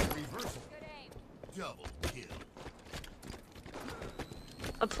 reversal. Double kill.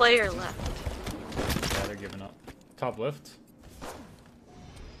 A player left. Yeah, they're giving up. Top lift.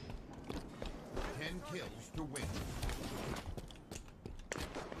 10 kills to win.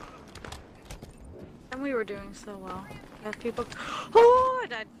 And we were doing so well. Got people. Oh, I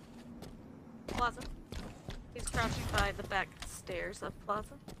died. Plaza. He's crouching by the back stairs of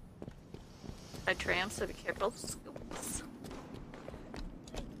Plaza. By tram, so be careful. Scoops.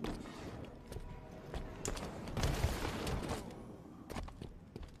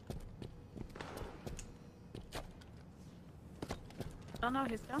 Oh no,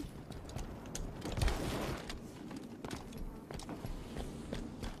 he's gone.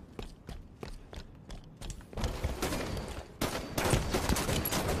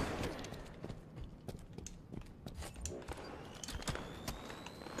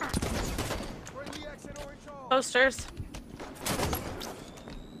 Posters.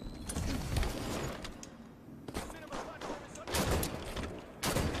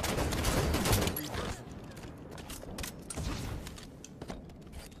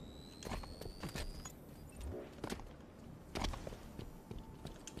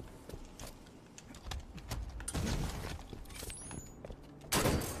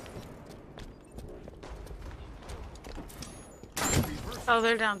 Oh,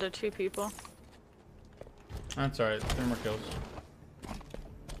 they're down to 2 people. That's alright. 3 more kills.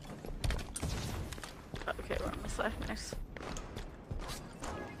 Okay, we're on the side. Nice.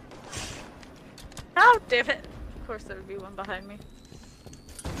 Oh, damn it. Of course there would be one behind me.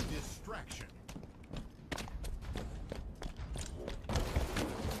 Distraction.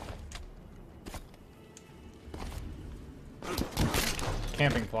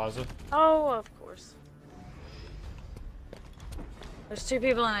 Camping plaza. Oh, of course. There's 2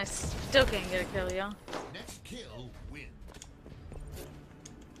 people and I still can't get a kill, yo. Next kill wins.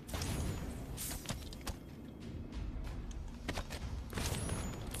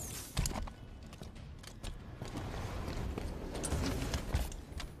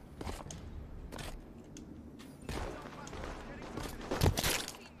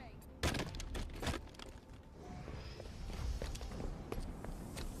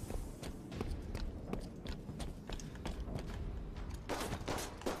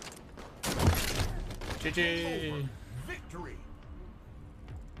 GG. Victory.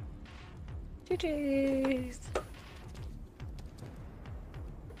 GG's.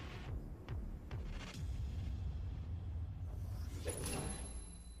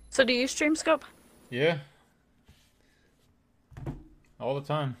 So do you stream scope? Yeah. All the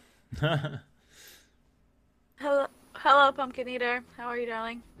time. Hello, Pumpkin Eater. How are you,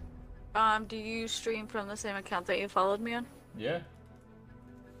 darling? Do you stream from the same account that you followed me on? Yeah.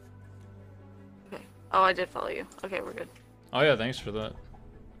 Okay. Oh, I did follow you. Okay, we're good. Oh yeah, thanks for that.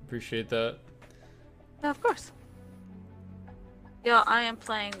 Appreciate that. No, of course. Yo, I am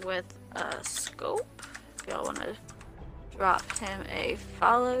playing with Scope. If y'all want to drop him a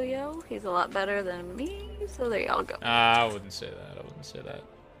follow, yo. He's a lot better than me, so there y'all go. I wouldn't say that. I wouldn't say that.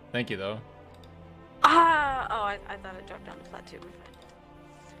 Thank you though. Oh, I thought I dropped down to flat 2.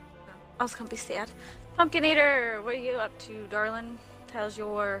 I was gonna be sad. Pumpkin Eater, what are you up to, darling? How's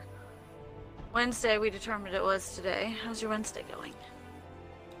your Wednesday? We determined it was today. How's your Wednesday going?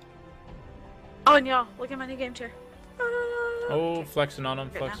 Oh, and y'all, look at my new game chair. Oh, flexing on him.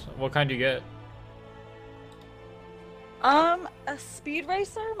 Good Flex. now. What kind do you get? A speed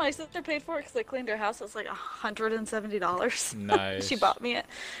racer. My sister paid for it because I cleaned her house. It was like $170. Nice. She bought me it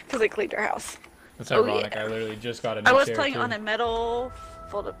because I cleaned her house. That's Oh, ironic. yeah. I literally just got a new I was chair, playing too. on a metal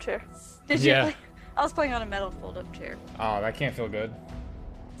fold-up chair. Did you? Yeah. Play? I was playing on a metal fold-up chair. Oh, that can't feel good.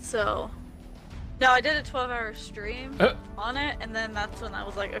 So, no, I did a 12-hour stream on it, and then that's when I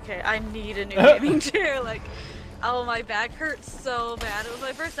was like, okay, I need a new gaming chair. Like, oh, my back hurts so bad. It was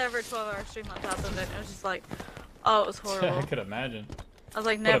my first ever 12-hour stream on top of it. It was just like, oh, it was horrible. I could imagine. I was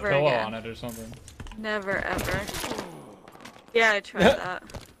like, Put never a pillow again. on it or something. Never ever. Yeah, I tried that.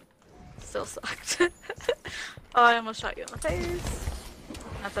 Still sucked. Oh, I almost shot you in the face.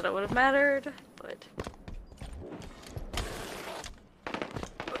 Not that it would have mattered, but.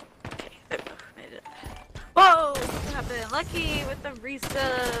 Okay, there we go. Made it. Whoa! What happened? Lucky with the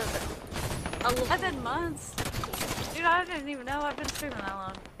resub. 11 months. Dude, I didn't even know I've been streaming that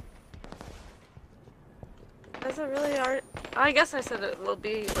long. Is it really hard? I guess I said it will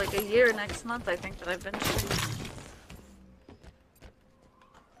be like a year next month, I think, that I've been streaming.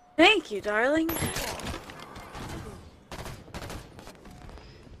 Thank you, darling.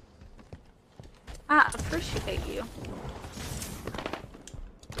 I appreciate you.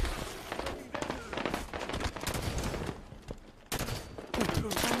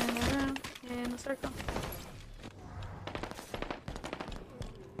 Running around in a circle.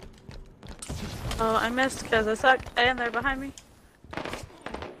 Oh, I missed because I suck, and they're behind me.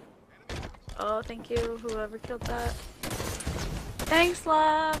 Oh, thank you, whoever killed that. Thanks,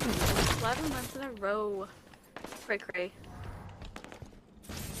 love. 11 months in a row. Cray cray.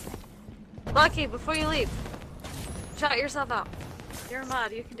 Lucky, before you leave, shout yourself out. You're a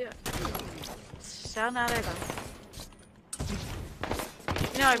mod, you can do it. Shout out everybody.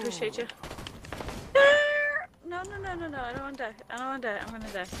 You know I appreciate you. No, no, no, no, no, I don't want to die. I don't want to die. I'm gonna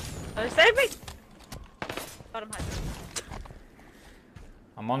die. Oh, save me! Bottom high.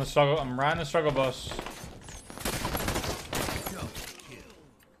 I'm on the struggle. I'm riding the struggle bus.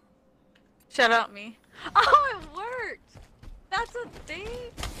 Shout out me. Oh, it worked! That's a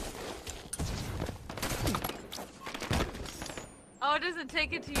thing? Oh, it doesn't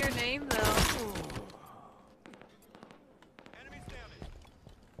take it to your name, though.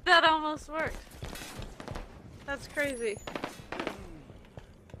 That almost worked. That's crazy.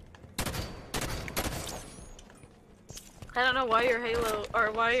 I don't know why your Halo,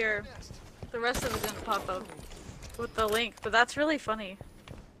 or why your, the rest of it didn't pop up with the link, but that's really funny.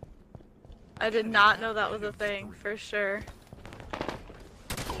 I did not know that was a thing, for sure.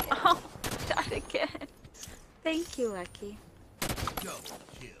 Oh, died again. Thank you, Lucky. I'm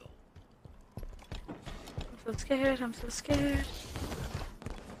so scared, I'm so scared.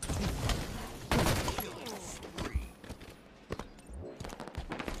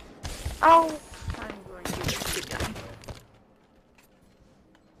 Oh! I'm going to keep going.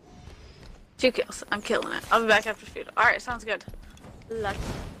 2 kills. I'm killing it. I'll be back after food. Alright, sounds good.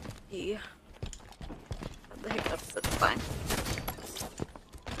 Lucky. The hiccups, that's fine.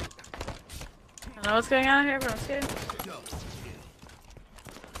 I don't know what's going on here, but I'm scared.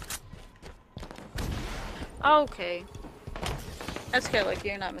 Okay. That's okay, like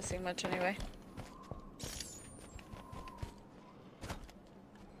you're not missing much anyway.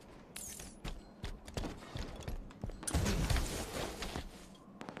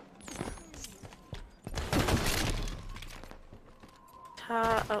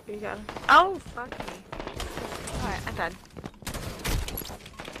 Oh, you got him. Oh, fuck me. Alright, I died.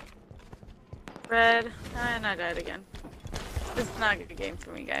 Red, and I died again. This is not a good game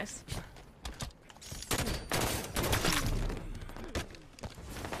for me, guys.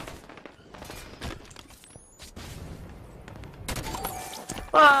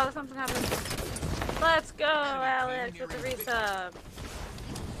 Whoa, something happened. Let's go, Alex, with the resub.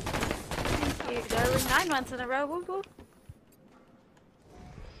 Thank you, darling. 9 months in a row. Whoop, whoop.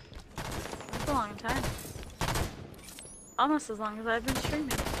 That's a long time. Almost as long as I've been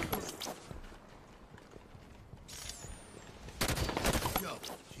streaming.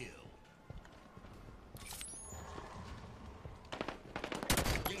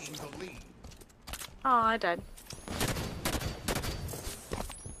 Oh, I died.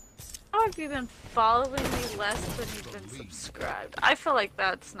 How have you been following me less than you've been subscribed? I feel like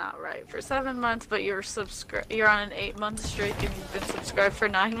that's not right. For 7 months, but you're on an 8-month streak and you've been subscribed for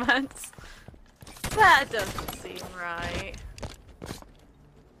 9 months? That doesn't seem right.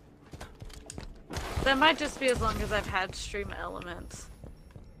 That might just be as long as I've had stream elements.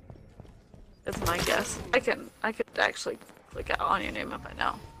 That's my guess. I could actually click out on your name if I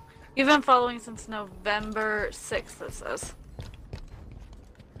know. You've been following since November 6th, it says.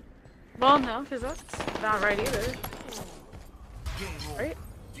 Well, no, because that's not right either. Right?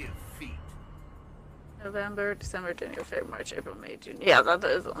 November, December, January, February, March, April, May, June. Yeah, that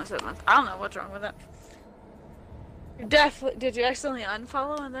is only 7 months. I don't know what's wrong with that. You definitely did you accidentally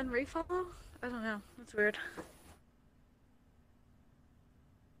unfollow and then refollow? I don't know. That's weird.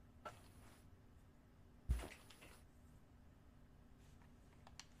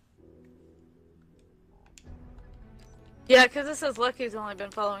 Yeah, because it says Lucky's only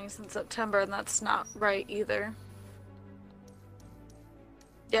been following since September, and that's not right either.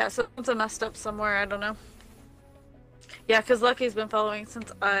 Yeah, so something messed up somewhere, I don't know. Yeah, because Lucky's been following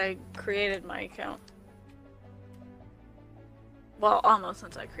since I created my account. Well, almost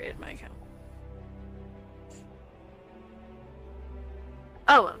since I created my account.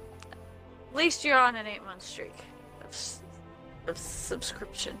 Oh well. At least you're on an 8-month streak of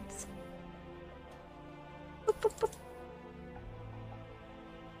subscriptions. Boop, boop, boop.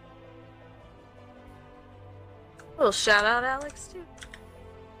 Little shout out, Alex, too.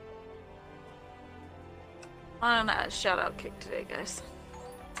 I'm on a shout out kick today, guys.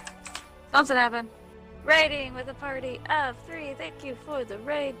 Something happened. Raiding with a party of 3. Thank you for the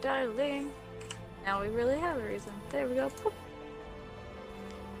raid, darling. Now we really have a reason. There we go. Boop.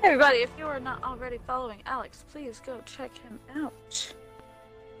 Hey everybody, if you are not already following Alex, please go check him out.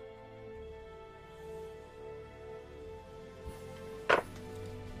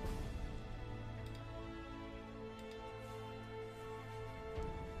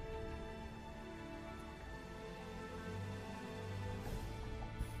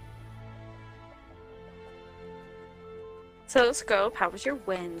 So, Scope, how was your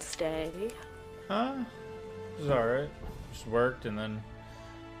Wednesday? It was alright. Just worked and then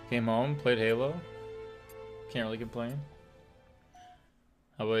came home, played Halo. Can't really complain.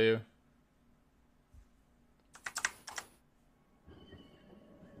 How about you?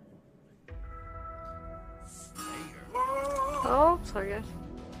 Oh, sorry guys.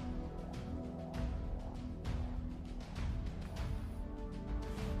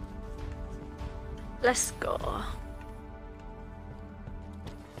 Let's go.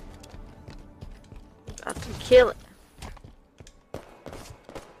 Got to kill it.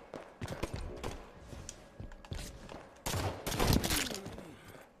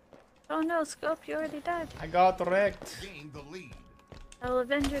 Oh no, Scope, you already died. I got wrecked. Gain the lead. I'll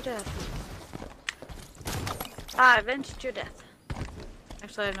avenge your death. I avenged your death.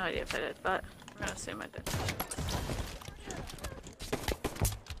 Actually, I have no idea if I did, but I'm gonna assume I did.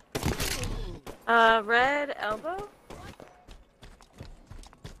 Red elbow?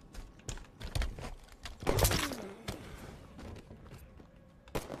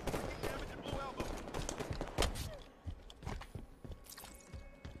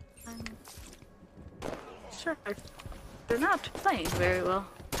 Sure. They're not playing very well.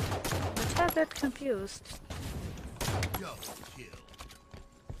 I'm a tad bit confused. Double kill.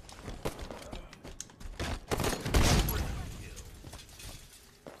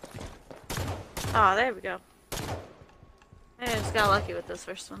 Oh, there we go. I just got lucky with this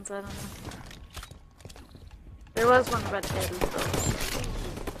first one, so I don't know. There was one red head though.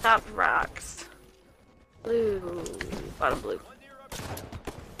 Top rocks. Blue. Bottom blue.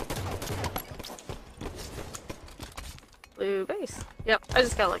 Blue base. Yep, I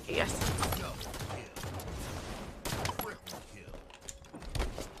just got lucky, guys. Double kill. Triple kill.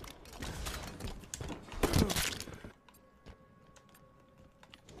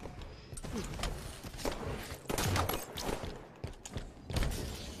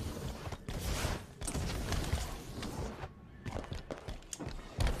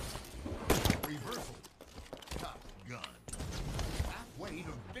 Reversal. Top gun. Halfway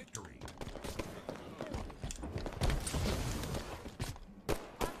to victory.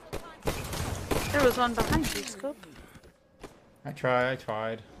 There was one behind you, Scope. I tried.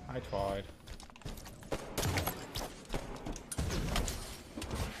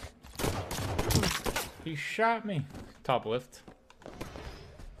 He shot me. Top lift.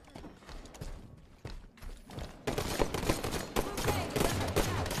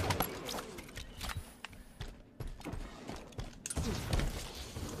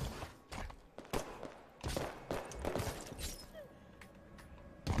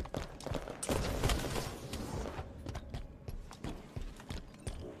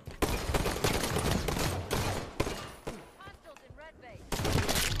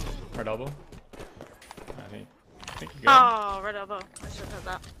 Red elbow. I think you got Oh, red elbow. I should have had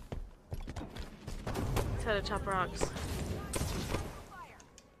that. Let's head to top rocks.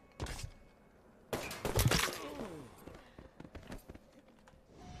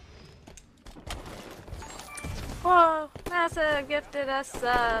 Whoa, NASA gifted us,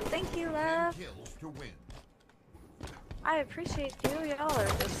 thank you, love. Kills to win. I appreciate you. Y'all are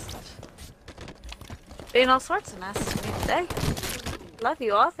just being all sorts of nice to me today. Love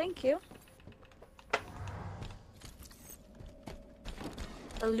you all. Thank you.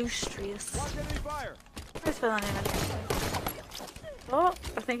 Illustrious. Where's Philomena? Oh,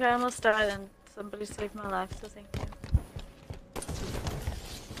 I think I almost died and somebody saved my life, so thank you.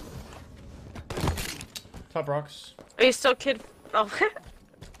 top rocks. Are you still kid? Oh,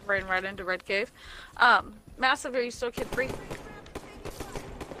 ran right into Red Cave. Massive, are you still kid free?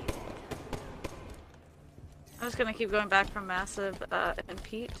 I'm just gonna keep going back from Massive and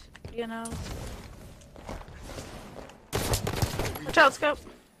Pete, you know. Watch out, Scope.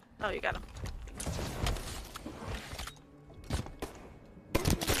 Oh, you got him.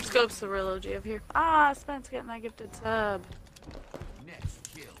 Scope's the real OG of here. Ah, Spence getting that gifted sub. Next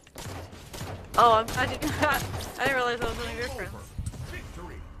kill. Oh, I didn't realize that was one of your friends.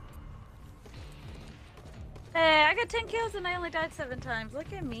 Victory. Hey, I got 10 kills and I only died 7 times.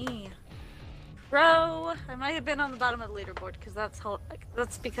 Look at me. Bro, I might have been on the bottom of the leaderboard because that's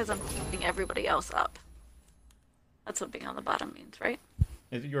because I'm keeping everybody else up. That's what being on the bottom means, right?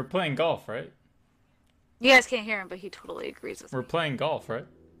 You were playing golf, right? You guys can't hear him, but he totally agrees with We're me. playing golf, right?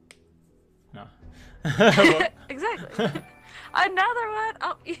 No. Exactly. Another one.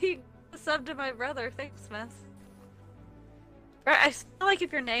 Oh, he subbed to my brother. Thanks, Smith. Right, I feel like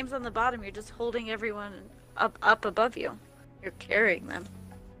if your name's on the bottom, you're just holding everyone up above you. You're carrying them.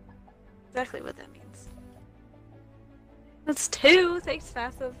 Exactly what that means. That's 2. Thanks,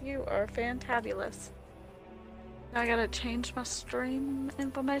 Massive. You are fantabulous. I gotta change my stream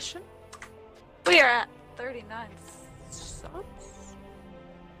information. We are at 39 subs.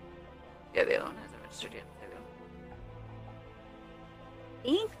 Yeah, the other one hasn't registered yet. There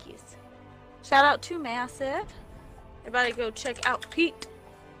we go. Thank you. Shout out to Massive. Everybody go check out Pete.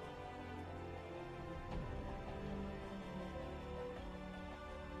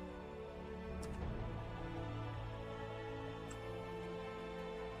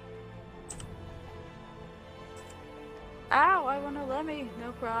 Ow, I wanna let me.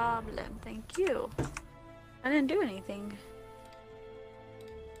 No problem. Thank you. I didn't do anything.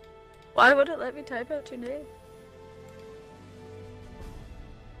 Why would it let me type out your name?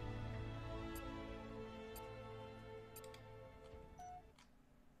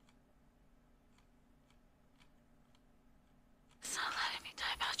 It's not letting me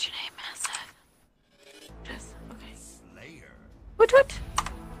type out your name, Massive. Yes, okay. Slayer. What?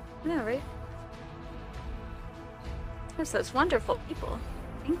 Yeah, right? There's such wonderful people.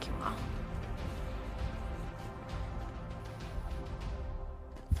 Thank you all.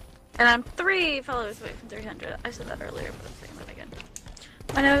 And I'm 3 followers away from 300. I said that earlier, but I'm saying that again.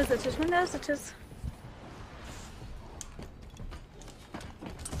 My nose itches, my nose itches.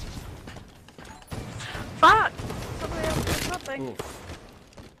 Fuck! Somebody else did something. Oof.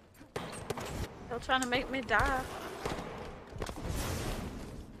 They're trying to make me die.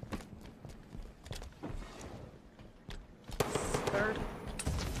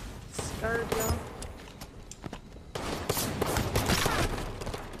 Scared, y'all.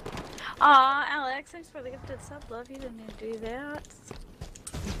 Aw, Alex, thanks for the gifted sub. Love you, didn't need to do that.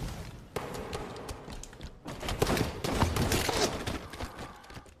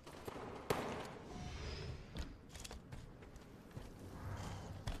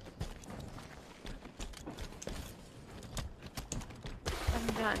 I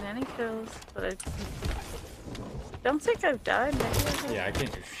haven't gotten any kills, but I don't think I've died. Maybe I have. Yeah, I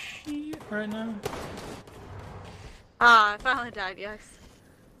can't do shit right now. Ah, I finally died, yes.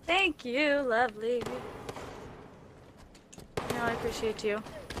 Thank you, lovely. No, I appreciate you.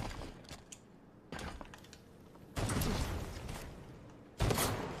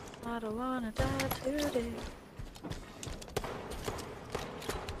 I don't wanna die today.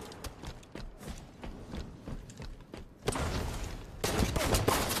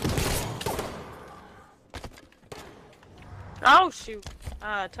 Oh shoot.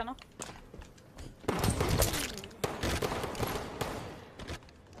 Tunnel.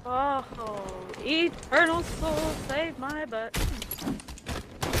 Oh, eternal soul, save my butt.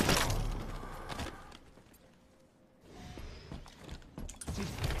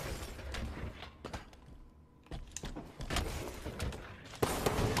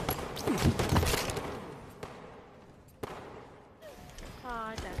 Oh,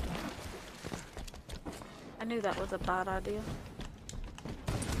 I died. I knew that was a bad idea.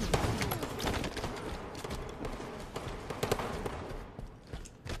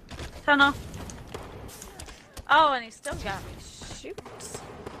 Tunnel. Oh, and he still got me. Shoot.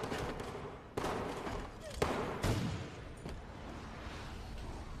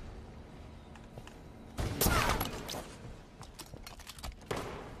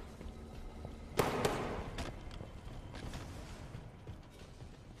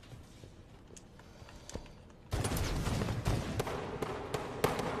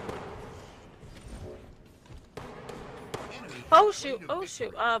 Oh shoot, oh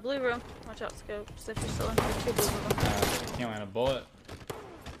shoot. Blue room. Watch out, scopes. If you're still in here, 2 blue room. Can't land a bullet.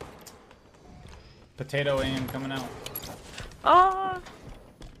 Potato aim coming out. Oh! I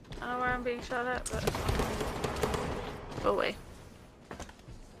don't know where I'm being shot at, but... Go away.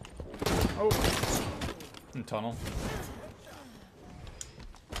 Oh! In tunnel.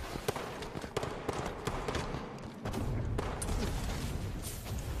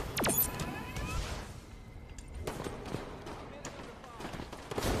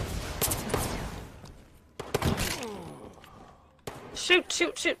 Shoot,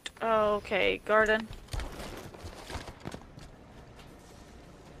 shoot, shoot. Oh, okay, garden.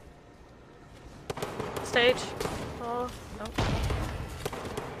 Stage. Oh, nope.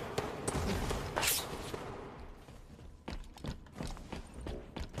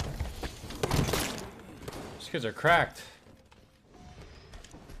 These kids are cracked.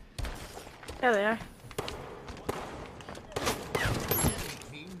 Yeah, they are.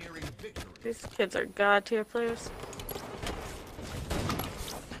 Team nearing victory. These kids are god tier players.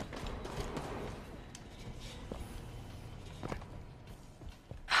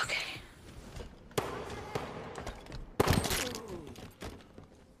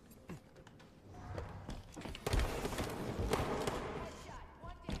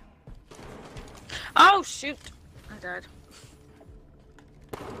 Oh shoot! died.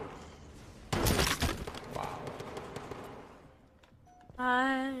 Wow.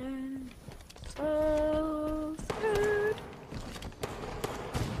 I'm so scared.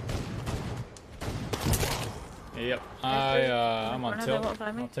 Yep. I'm on tilt.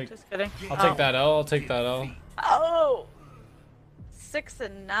 I'll take. Just kidding. I'll take that L. I'll take that L. Oh! 6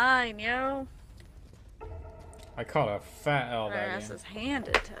 and 9, yo. I caught a fat L Our that ass game. is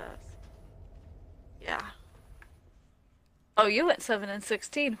handed to us. Yeah. Oh, you went 7 and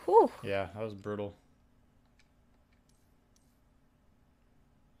 16. Whew. Yeah, that was brutal.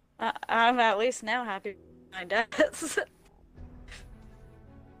 I'm at least now happy with my deaths.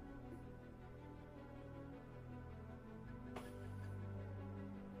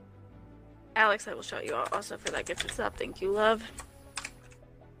 Alex, I will shout you out also for that gifted sub. Thank you, love.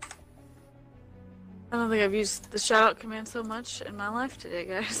 I don't think I've used the shout out command so much in my life today,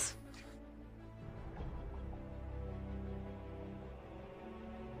 guys.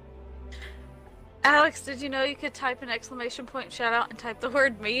 Alex, did you know you could type an exclamation point shout out and type the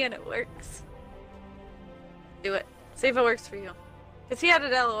word me and it works? Do it. See if it works for you. Because he had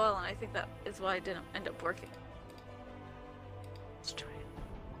it LOL and I think that is why it didn't end up working. Let's try it.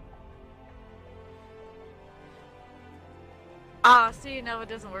 Ah, so you know it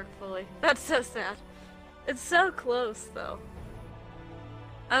doesn't work fully. That's so sad. It's so close though.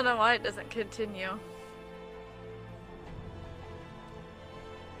 I don't know why it doesn't continue.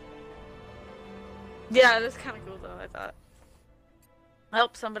 Yeah, it is kind of cool though, I thought.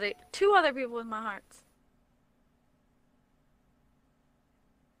 Help somebody. 2 other people in my hearts.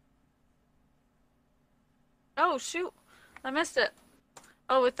 Oh, shoot. I missed it.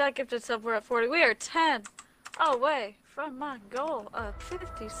 Oh, with that gifted sub, we're at 40. We are 10 away from my goal of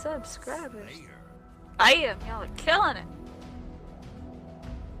 50 subscribers. I am. Y'all are killing it.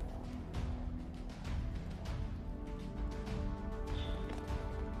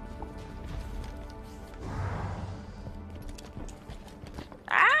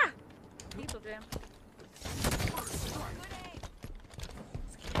 Ah! People jam.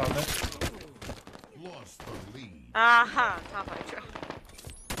 Caught it. Lost the lead. Aha! Top hydro.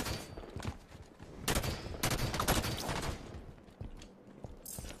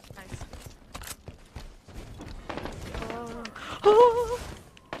 Nice. Oh. Oh!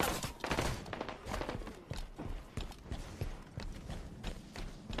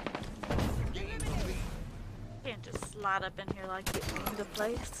 Can't just slide up in here like you own the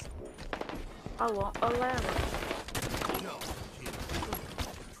place. I won't allow it. Double kill.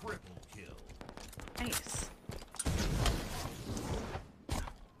 Triple kill. Nice.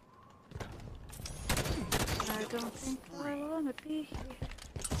 I don't think I wanna be here.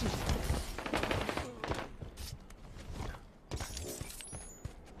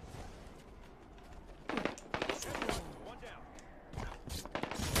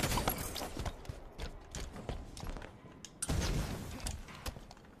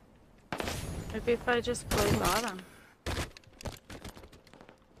 Maybe if I just play bottom.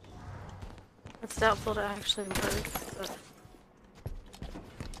 It's doubtful to actually work, but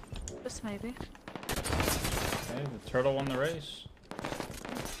just maybe. Hey, the turtle won the race.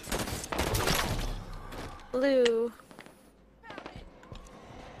 Blue.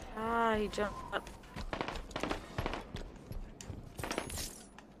 Ah, he jumped up.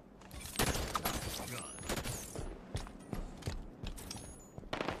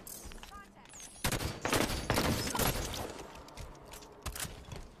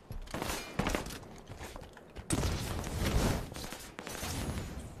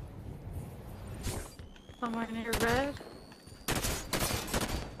 Somewhere near red.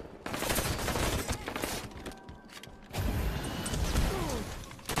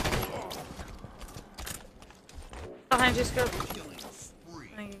 Behind you, Scope. Killing spree.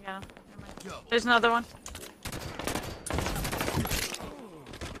 I think you got him. Never mind. Double. There's another one.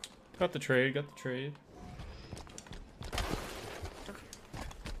 Got the trade. Got the trade.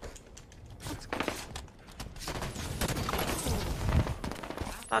 That's good.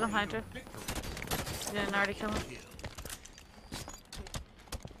 Bottom Hydra. You didn't already kill him?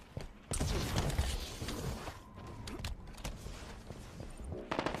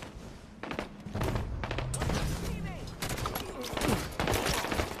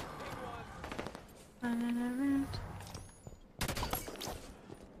 Running around.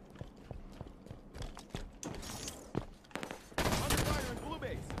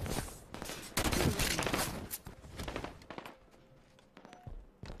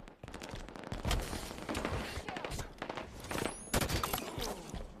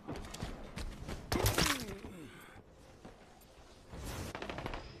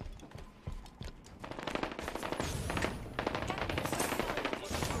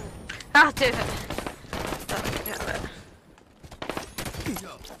 Ah, damn it. Thought I could have it.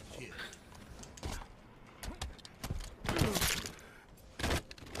 Double kill.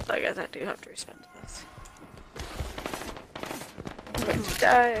 So I guess I do have to respond to this. I'm going to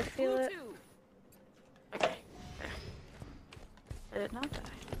die, I feel it. Okay. I did not die.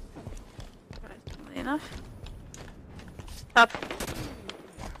 Surprisingly enough. Up.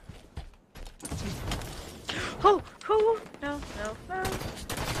 Oh! Oh! No, no, no.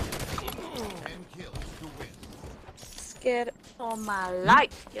 10 kills to win. Scared all my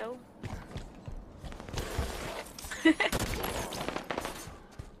life, yo. I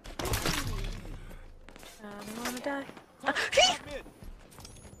don't wanna die.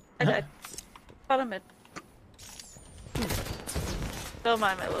 I died. Bottom mid. Don't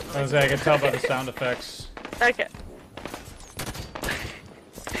mind my little I was like, I can tell by the sound effects. Okay.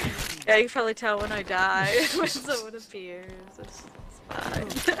 Yeah, you can probably tell when I die when someone appears. It's fine.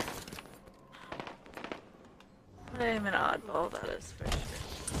 I am an oddball, that is for sure.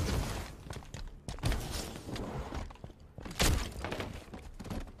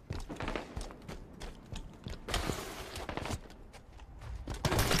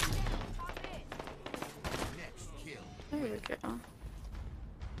 Next kill. There we go.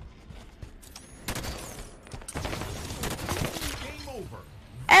 Game over.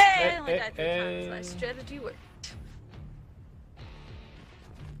 Hey, I only Hey, died 3 hey, times. My hey. strategy worked.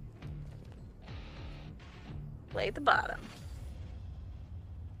 Play the bottom.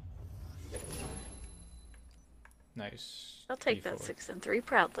 Nice. I'll take that 6 and 3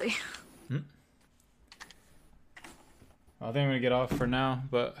 proudly. I think I'm gonna get off for now,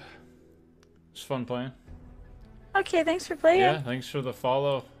 but it's fun playing. Okay, thanks for playing. Yeah, thanks for the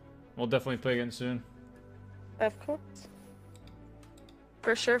follow. We'll definitely play again soon. Of course.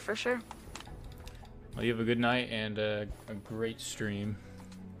 For sure, for sure. Well, you have a good night and a great stream.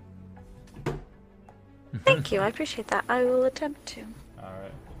 Thank you, I appreciate that. I will attempt to.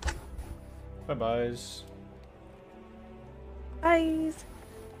 Alright. Bye-byes. Bye.